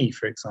PSG,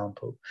 for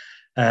example.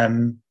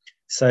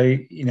 So, I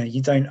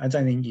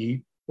don't think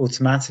you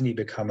automatically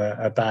become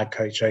a bad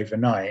coach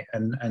overnight.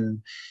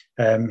 And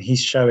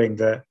he's showing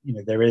that,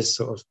 there is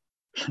sort of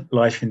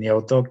life in the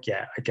old dog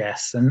yet, I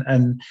guess.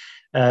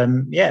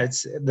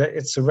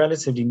 It's a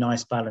relatively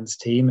nice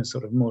balanced team, and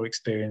sort of more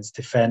experienced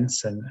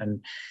defence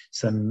and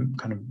some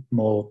kind of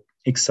more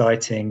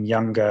exciting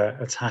younger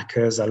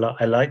attackers.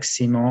 I like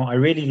Simon. I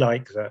really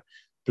like that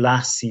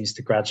Blas seems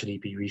to gradually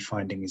be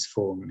refinding his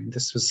form. I mean,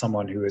 this was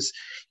someone who was,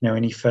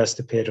 when he first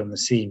appeared on the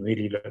scene,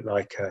 really looked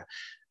like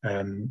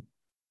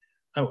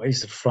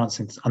he's a France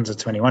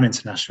under-21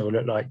 international.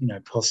 Looked like,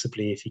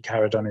 possibly if he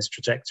carried on his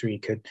trajectory,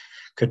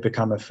 could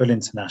become a full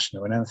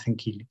international. And I think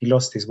he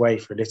lost his way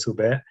for a little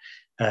bit,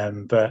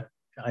 but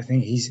I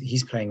think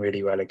he's playing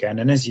really well again.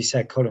 And as you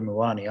said,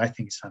 Colomouani, I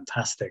think is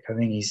fantastic. I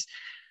think he's,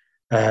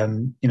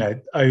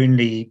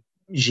 only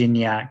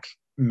Gignac,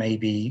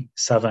 maybe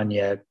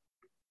Savagnier,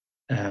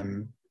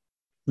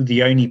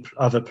 the only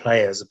other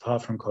players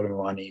apart from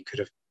Colomouani who could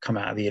have come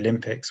out of the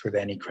Olympics with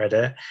any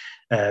credit.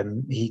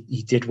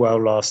 He did well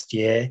last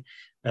year.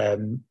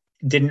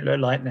 Didn't look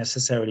like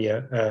necessarily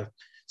a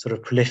sort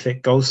of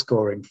prolific goal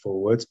scoring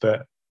forward,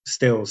 but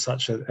still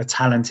such a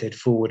talented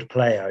forward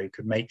player who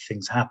could make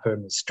things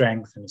happen with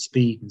strength and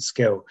speed and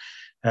skill.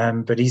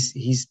 But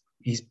he's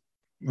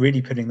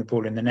really putting the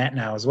ball in the net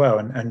now as well.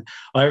 And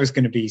I was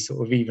going to be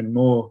sort of even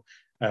more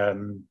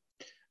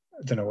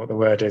I don't know what the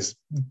word is,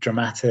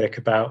 dramatic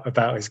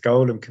about his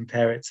goal, and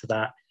compare it to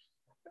that,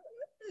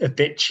 a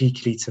bit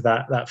cheekily, to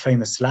that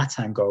famous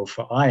Zlatan goal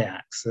for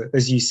Ajax.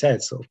 As you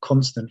said, sort of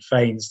constant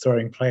feints,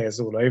 throwing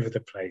players all over the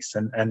place.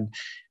 And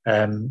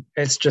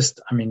it's just,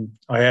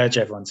 I urge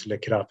everyone to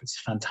look it up. It's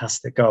a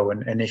fantastic goal.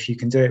 And if you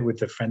can do it with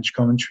the French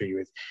commentary,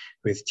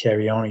 with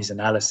Thierry Henry's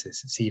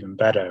analysis, it's even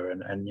better.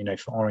 And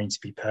for Henry to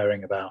be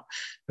purring about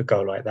a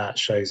goal like that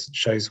shows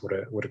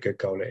what a good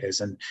goal it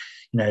is. And,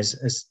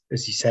 as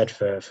you said,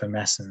 for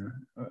Metz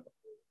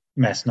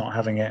not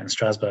having it and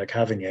Strasbourg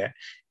having it,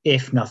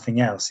 if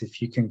nothing else,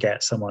 if you can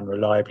get someone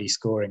reliably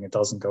scoring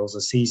 12 goals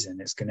a season,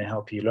 it's going to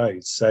help you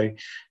loads. So,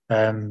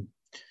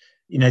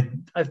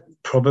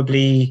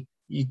 probably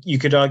you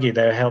could argue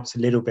they're helped a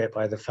little bit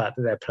by the fact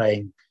that they're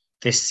playing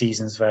this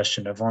season's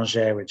version of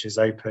Angers, which is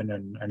open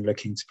and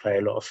looking to play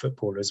a lot of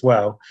football as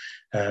well.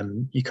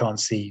 You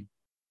can't see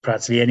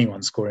practically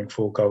anyone scoring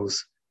 4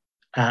 goals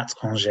at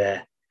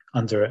Angers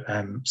under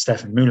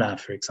Stéphane Moulin,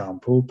 for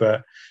example.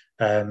 But,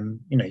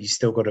 you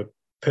still got to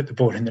put the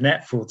ball in the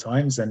net 4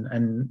 times, and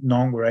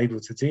Nantes were able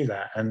to do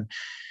that. And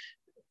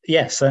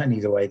yeah, certainly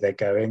the way they're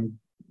going,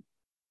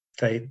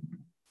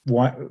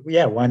 why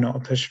not a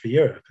push for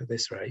Europe at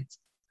this rate?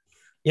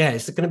 Yeah,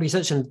 it's going to be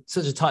such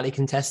a tightly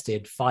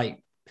contested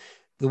fight.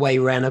 The way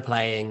Rennes are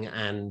playing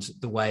and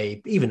the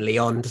way even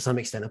Lyon to some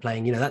extent are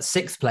playing, that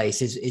 6th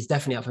place is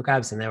definitely up for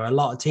grabs. And there are a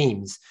lot of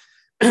teams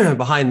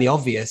behind the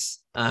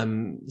obvious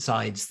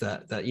sides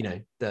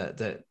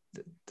that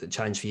the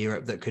challenge for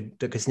Europe that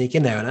could sneak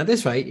in there. And at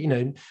this rate,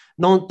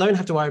 don't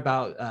have to worry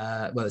about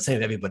well, the same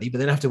with everybody, but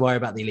they don't have to worry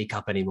about the League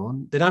Cup anymore.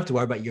 They don't have to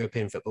worry about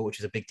European football, which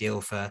is a big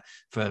deal for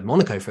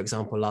Monaco, for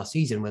example, last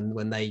season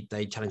when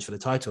they challenged for the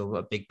title.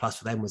 A big plus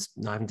for them was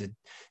not having to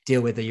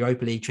deal with the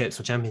Europa League trips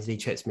or Champions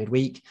League trips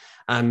midweek.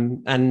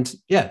 And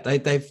yeah,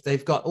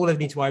 they've got all they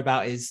need to worry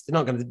about is they're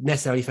not going to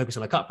necessarily focus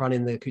on a cup run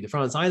in the Coupe de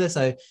France either.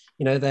 So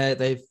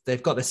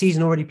they've got the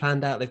season already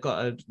planned out. They've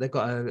got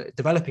a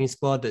developing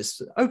squad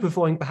that's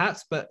overperforming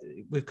perhaps, but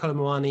with Kolo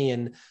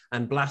Muani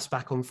and Blas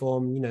back on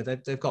form,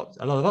 they've got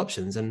a lot of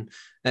options, and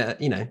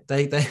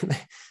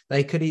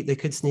they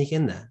could sneak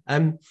in there.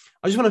 I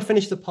just want to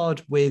finish the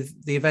pod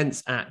with the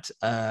events at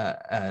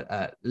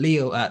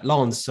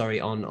Lens,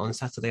 on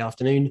Saturday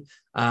afternoon.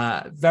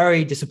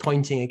 Very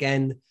disappointing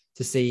again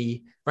to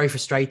see, very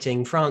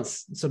frustrating.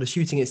 France sort of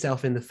shooting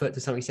itself in the foot to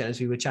some extent, as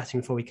we were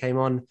chatting before we came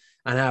on,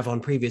 and have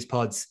on previous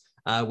pods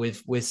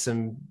with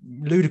some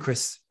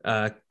ludicrous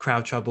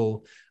crowd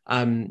trouble.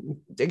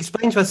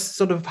 Explain to us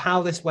sort of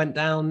how this went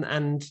down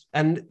and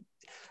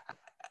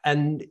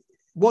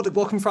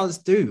what can France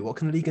do? What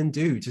can Ligue 1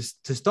 do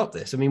to stop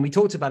this? I mean, we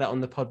talked about it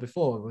on the pod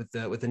before with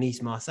the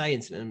Nice-Marseille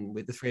incident, and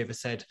with the three of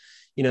us said,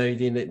 they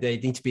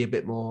need to be a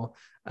bit more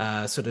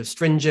sort of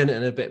stringent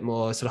and a bit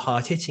more sort of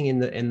hard hitting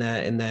in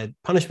their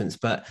punishments.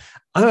 But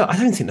I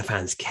don't think the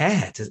fans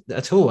care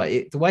at all.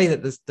 The way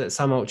that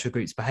some ultra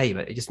groups behave,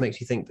 it just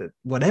makes you think that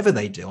whatever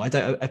they do,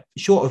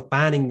 short of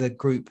banning the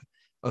group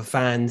of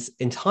fans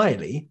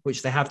entirely,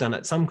 which they have done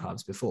at some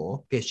clubs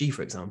before, PSG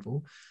for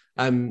example,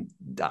 I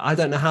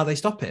don't know how they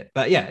stop it.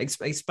 But yeah,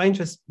 explain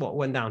to us what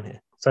went down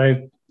here.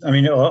 So, I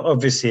mean,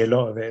 obviously a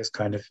lot of it is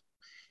kind of,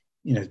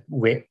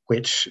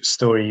 which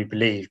story you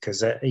believe,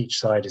 because each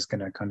side is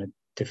going to kind of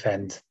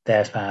defend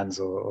their fans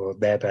or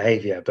their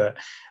behaviour. But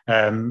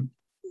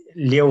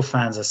Lille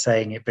fans are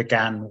saying it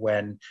began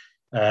when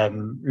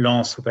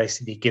Lens were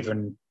basically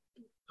given,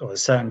 or a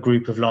certain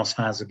group of Lens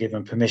fans were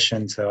given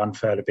permission to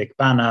unfurl a big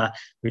banner,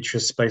 which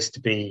was supposed to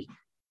be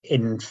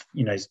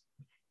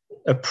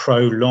a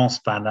pro-Lens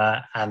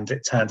banner, and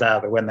it turned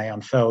out that when they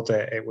unfurled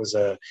it, it was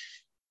a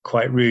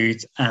quite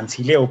rude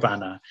anti-Lille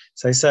banner.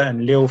 So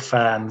certain Lille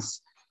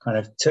fans kind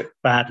of took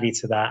badly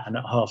to that, and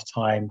at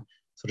half-time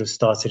sort of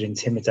started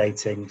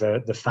intimidating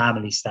the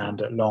family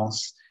stand at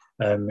Lens,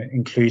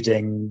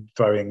 including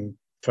throwing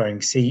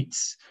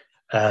seats.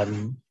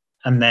 And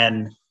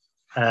then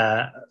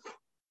another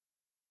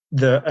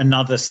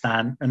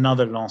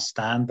Lens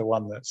stand, the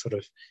one that sort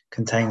of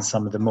contains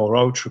some of the more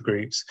ultra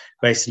groups,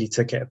 basically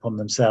took it upon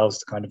themselves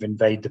to kind of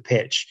invade the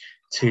pitch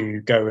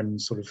to go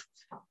and sort of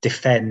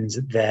defend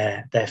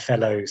their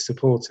fellow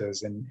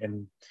supporters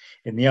in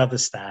the other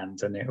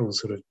stand, and it all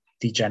sort of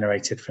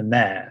degenerated from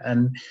there.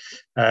 And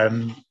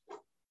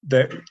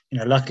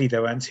luckily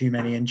there weren't too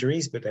many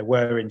injuries, but there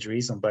were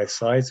injuries on both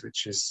sides,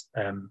 which is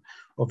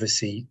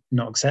obviously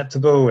not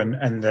acceptable.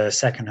 And the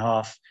second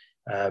half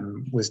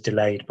was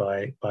delayed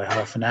by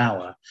half an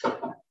hour.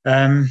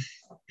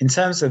 In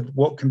terms of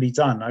what can be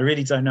done, I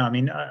really don't know. I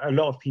mean, a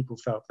lot of people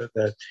felt that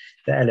the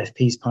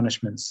LFP's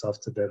punishments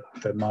after the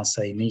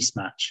Marseille-Nice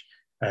match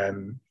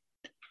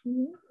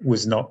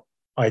was not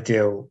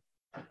ideal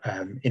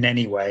in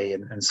any way,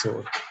 and sort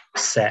of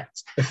set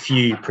a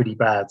few pretty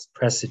bad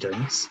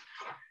precedents,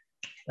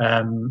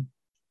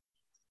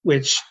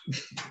 which,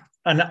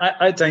 and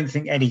I don't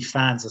think any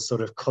fans are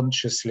sort of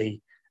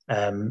consciously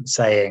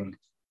saying,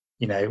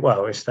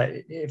 well,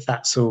 if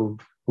that's all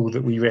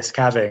that we risk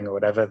having or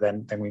whatever,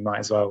 then we might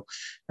as well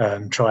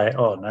try it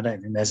on. I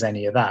don't think there's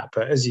any of that.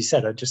 But as you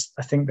said, I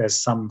think there's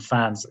some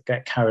fans that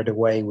get carried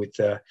away with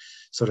the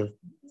sort of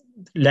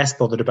less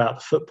bothered about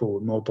the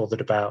football, more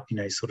bothered about,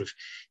 sort of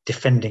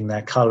defending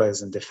their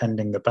colours and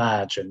defending the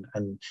badge and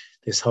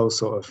this whole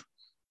sort of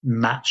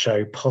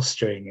macho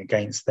posturing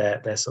against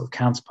their sort of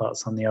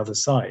counterparts on the other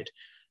side.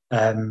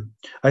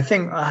 I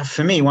think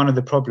for me, one of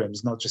the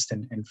problems, not just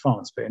in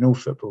France, but in all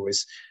football,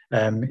 is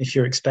if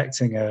you're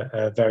expecting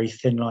a very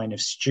thin line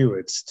of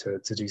stewards to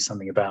do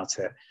something about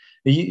it.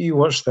 You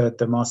watch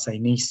the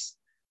Marseille-Nice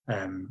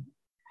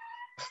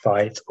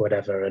fight or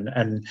whatever,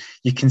 and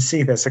you can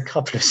see there's a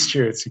couple of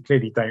stewards who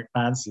clearly don't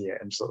fancy it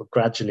and sort of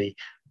gradually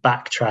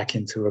backtrack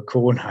into a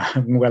corner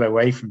and well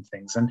away from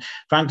things. And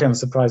frankly, I'm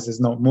surprised there's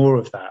not more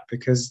of that,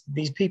 because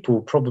these people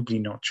are probably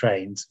not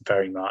trained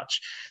very much.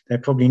 They're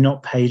probably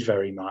not paid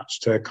very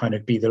much to kind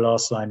of be the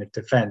last line of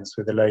defense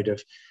with a load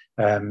of,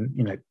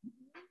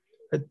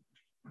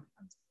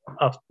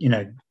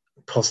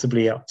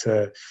 possibly up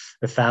to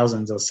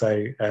 1,000 or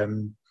so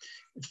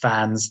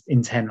fans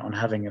intent on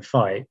having a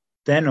fight.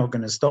 They're not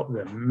going to stop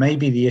them.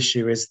 Maybe the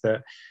issue is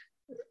that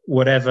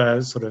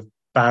whatever sort of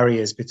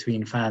barriers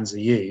between fans are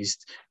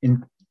used,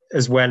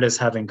 as well as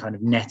having kind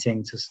of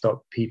netting to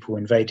stop people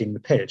invading the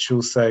pitch,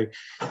 also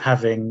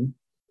having,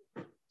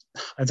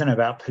 I don't know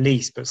about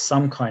police, but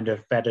some kind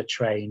of better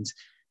trained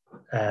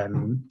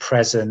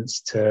presence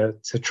to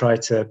try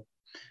to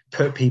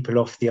put people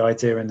off the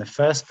idea in the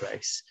first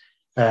place.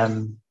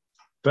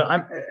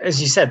 But as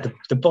you said,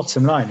 the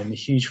bottom line and the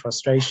huge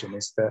frustration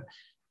is that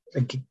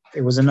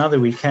it was another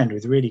weekend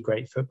with really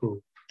great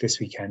football this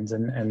weekend,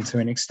 and to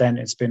an extent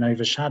it's been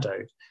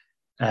overshadowed.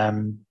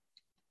 And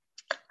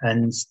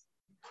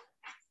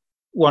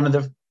one of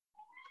the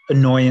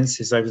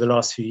annoyances over the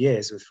last few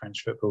years with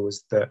French football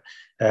was that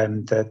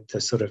the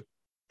sort of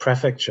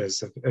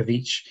prefectures of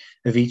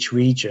each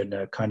region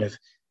are kind of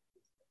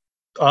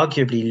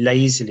arguably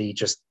lazily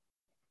just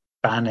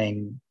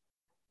banning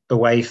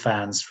away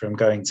fans from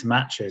going to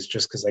matches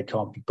just because they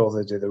can't be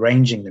bothered with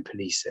arranging the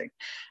policing.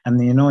 And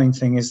the annoying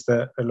thing is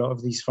that a lot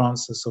of these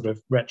France are sort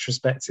of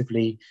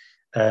retrospectively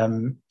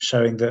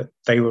showing that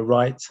they were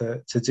right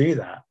to do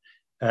that.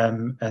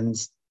 And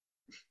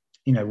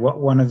you know,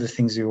 one of the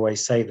things we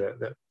always say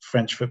that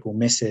French football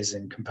misses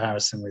in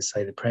comparison with,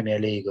 say, the Premier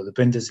League or the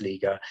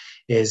Bundesliga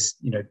is,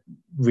 you know,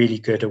 really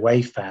good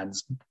away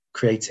fans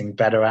creating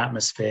better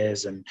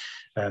atmospheres and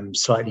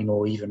slightly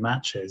more even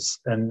matches.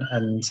 And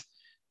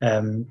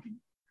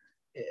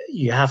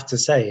you have to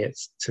say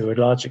it's, to a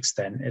large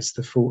extent, it's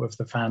the fault of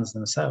the fans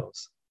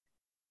themselves.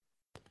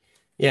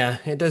 Yeah,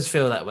 it does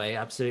feel that way,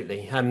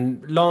 absolutely.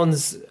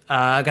 Lens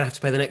are going to have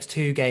to play the next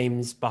two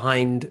games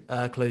behind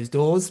closed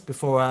doors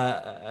before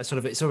a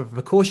sort of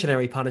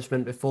precautionary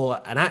punishment before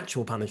an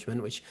actual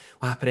punishment, which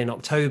will happen in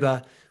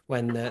October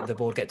when the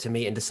board get to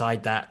meet and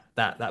decide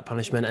that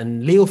punishment.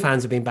 And Lille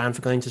fans have been banned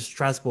for going to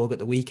Strasbourg at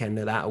the weekend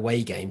of that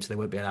away game, so they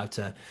won't be allowed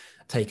to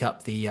take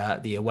up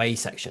the away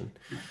section.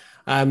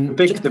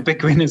 The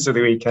big winners of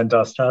the weekend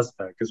are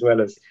Strasbourg, as well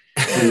as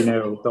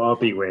the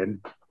derby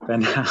win.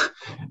 Then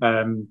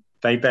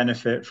they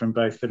benefit from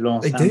both the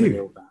Lens and the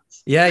Lille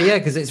fans. Yeah,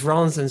 because it's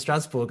Reims and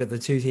Strasbourg are the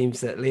two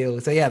teams that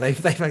Lille. So yeah, they've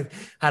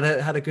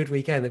had a good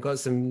weekend. They've got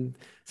some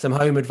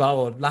home advantage,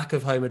 or lack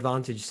of home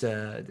advantage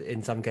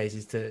in some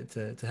cases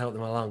to help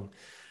them along.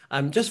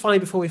 Just finally,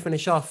 before we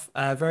finish off,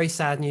 very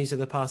sad news of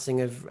the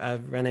passing of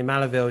René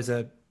Maléville, is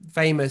a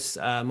famous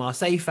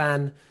Marseille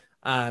fan,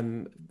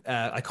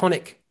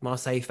 iconic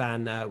Marseille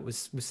fan,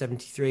 was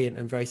 73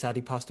 and very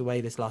sadly passed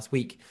away this last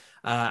week.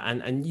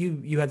 And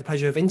you had the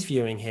pleasure of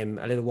interviewing him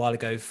a little while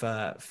ago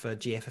for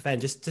GFFN.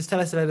 Just tell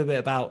us a little bit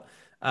about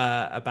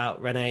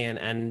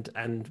René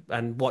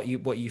and what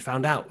you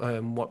found out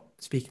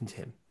speaking to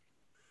him.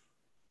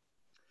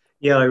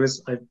 Yeah, I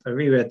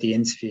reread the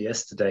interview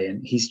yesterday,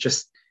 and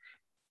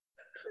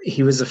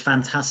he was a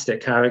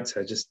fantastic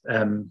character. Just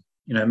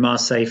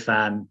Marseille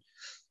fan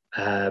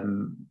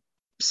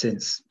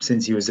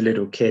since he was a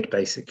little kid,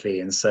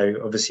 basically, and so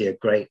obviously a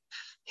great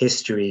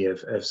history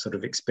of sort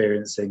of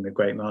experiencing the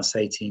great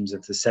Marseille teams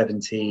of the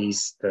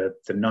 70s, the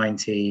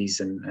 90s,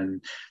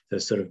 and the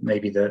sort of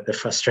maybe the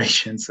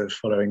frustrations of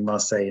following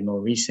Marseille in more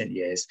recent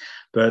years.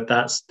 But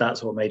that's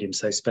what made him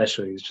so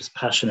special. He was just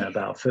passionate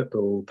about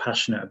football,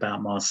 passionate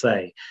about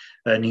Marseille,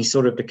 and he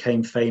sort of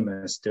became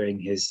famous doing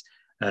his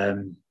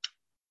Minute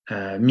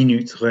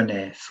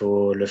René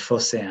for Le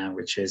Phocéen,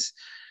 which is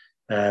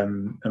a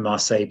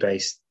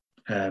Marseille-based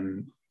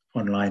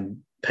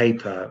online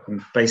paper,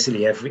 and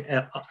basically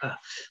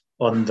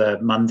on the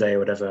Monday or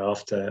whatever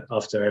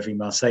after every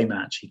Marseille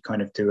match, he'd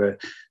kind of do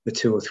a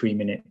 2 or 3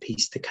 minute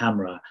piece to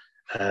camera,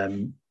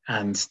 and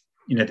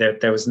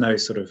there was no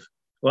sort of,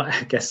 well,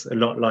 I guess a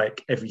lot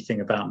like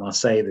everything about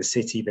Marseille, the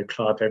city, the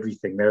club,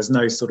 everything, there was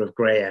no sort of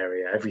grey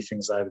area.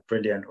 Everything's either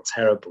brilliant or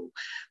terrible,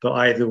 but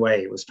either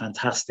way it was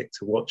fantastic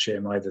to watch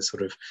him either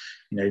sort of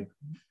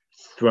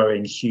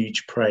throwing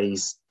huge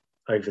praise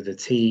over the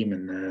team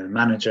and the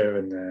manager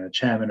and the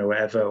chairman or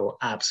whatever, or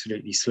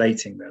absolutely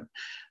slating them.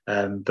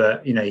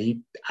 But he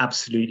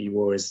absolutely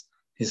wore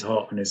his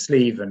heart on his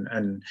sleeve,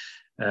 and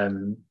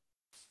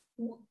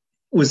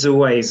was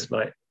always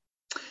like,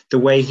 the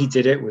way he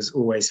did it was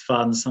always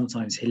fun,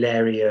 sometimes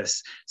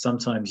hilarious,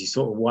 sometimes you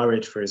sort of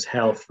worried for his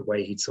health, the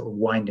way he'd sort of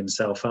wind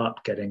himself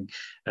up, getting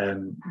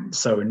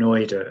so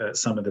annoyed at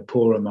some of the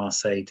poorer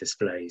Marseille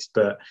displays.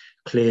 But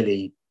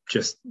clearly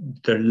just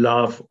the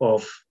love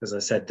of, as I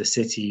said, the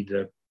city,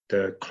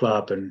 the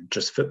club, and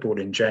just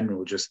football in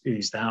general just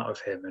oozed out of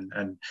him,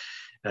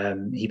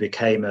 and he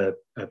became a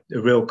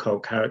real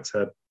cult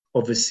character,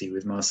 obviously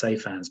with Marseille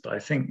fans, but I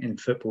think in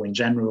football in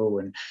general.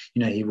 And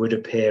he would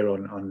appear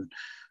on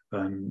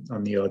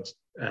the odd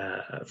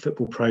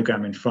football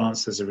program in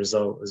France as a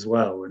result as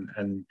well,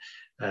 and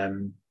I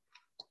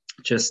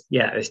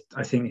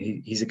think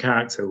he's a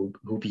character who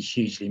will be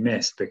hugely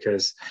missed,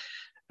 because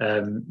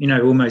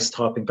almost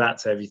harping back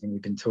to everything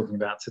we've been talking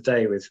about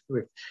today with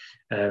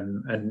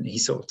and he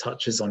sort of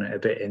touches on it a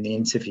bit in the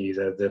interview,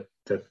 the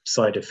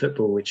side of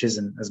football which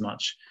isn't as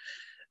much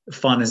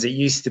fun as it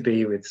used to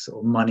be, with sort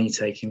of money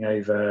taking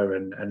over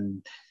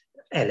and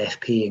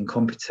LFP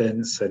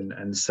incompetence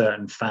and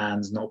certain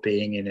fans not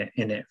being in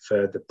it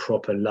for the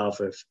proper love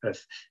of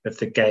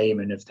the game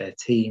and of their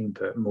team,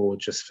 but more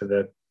just for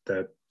the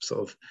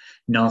sort of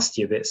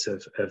nastier bits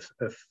of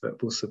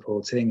football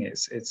supporting.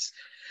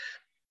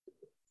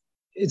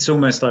 It's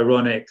almost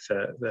ironic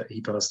that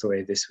he passed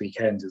away this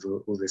weekend with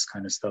all this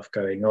kind of stuff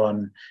going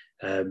on.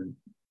 I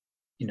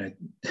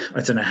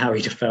don't know how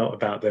he'd have felt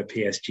about the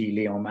PSG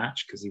Lyon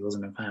match, because he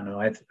wasn't a fan of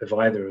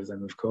either of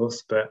them, of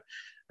course. But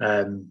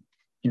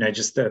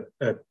just a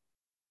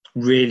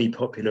really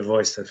popular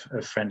voice of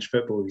French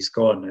football who's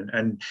gone.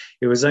 And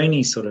it was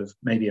only sort of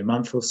maybe a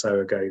month or so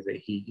ago that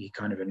he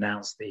kind of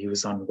announced that he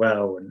was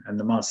unwell. And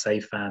the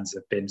Marseille fans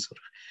have been sort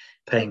of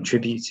paying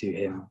tribute to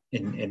him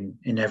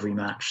in every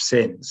match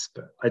since.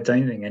 But I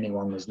don't think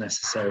anyone was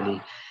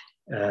necessarily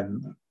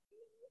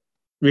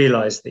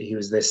realised that he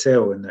was this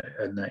ill and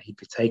that he'd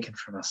be taken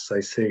from us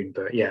so soon.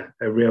 But yeah,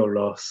 a real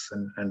loss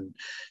and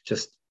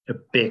just a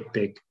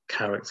big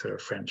character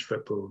of French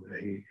football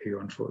who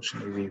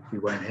unfortunately we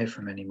won't hear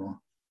from anymore.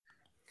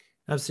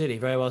 Absolutely,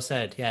 very well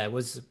said. Yeah,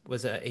 was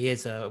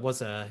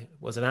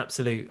an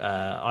absolute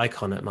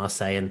icon at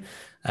Marseille, and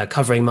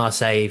covering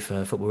Marseille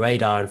for Football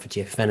Radar and for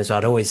GFFN as well.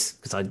 I'd always,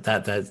 because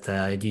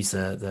I'd use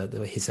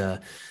his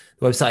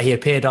website he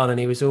appeared on, and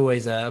he was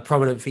always a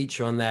prominent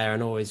feature on there,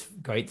 and always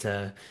great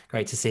to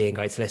see and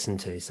great to listen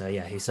to. So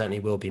yeah, he certainly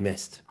will be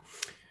missed.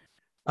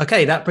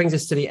 Okay, that brings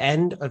us to the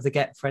end of the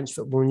Get French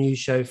Football News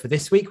show for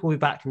this week. We'll be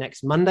back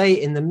next Monday.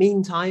 In the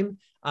meantime,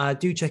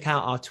 do check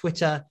out our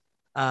Twitter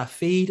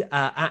feed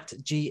at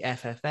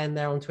GFFN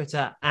there on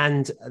Twitter,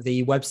 and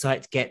the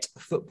website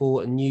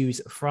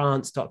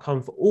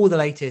getfootballnewsfrance.com for all the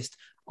latest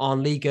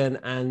on Ligue 1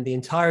 and the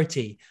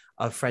entirety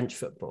of French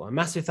football. A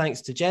massive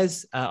thanks to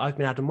Jez. I've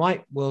been Adam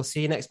White. We'll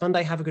see you next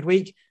Monday. Have a good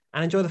week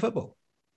and enjoy the football.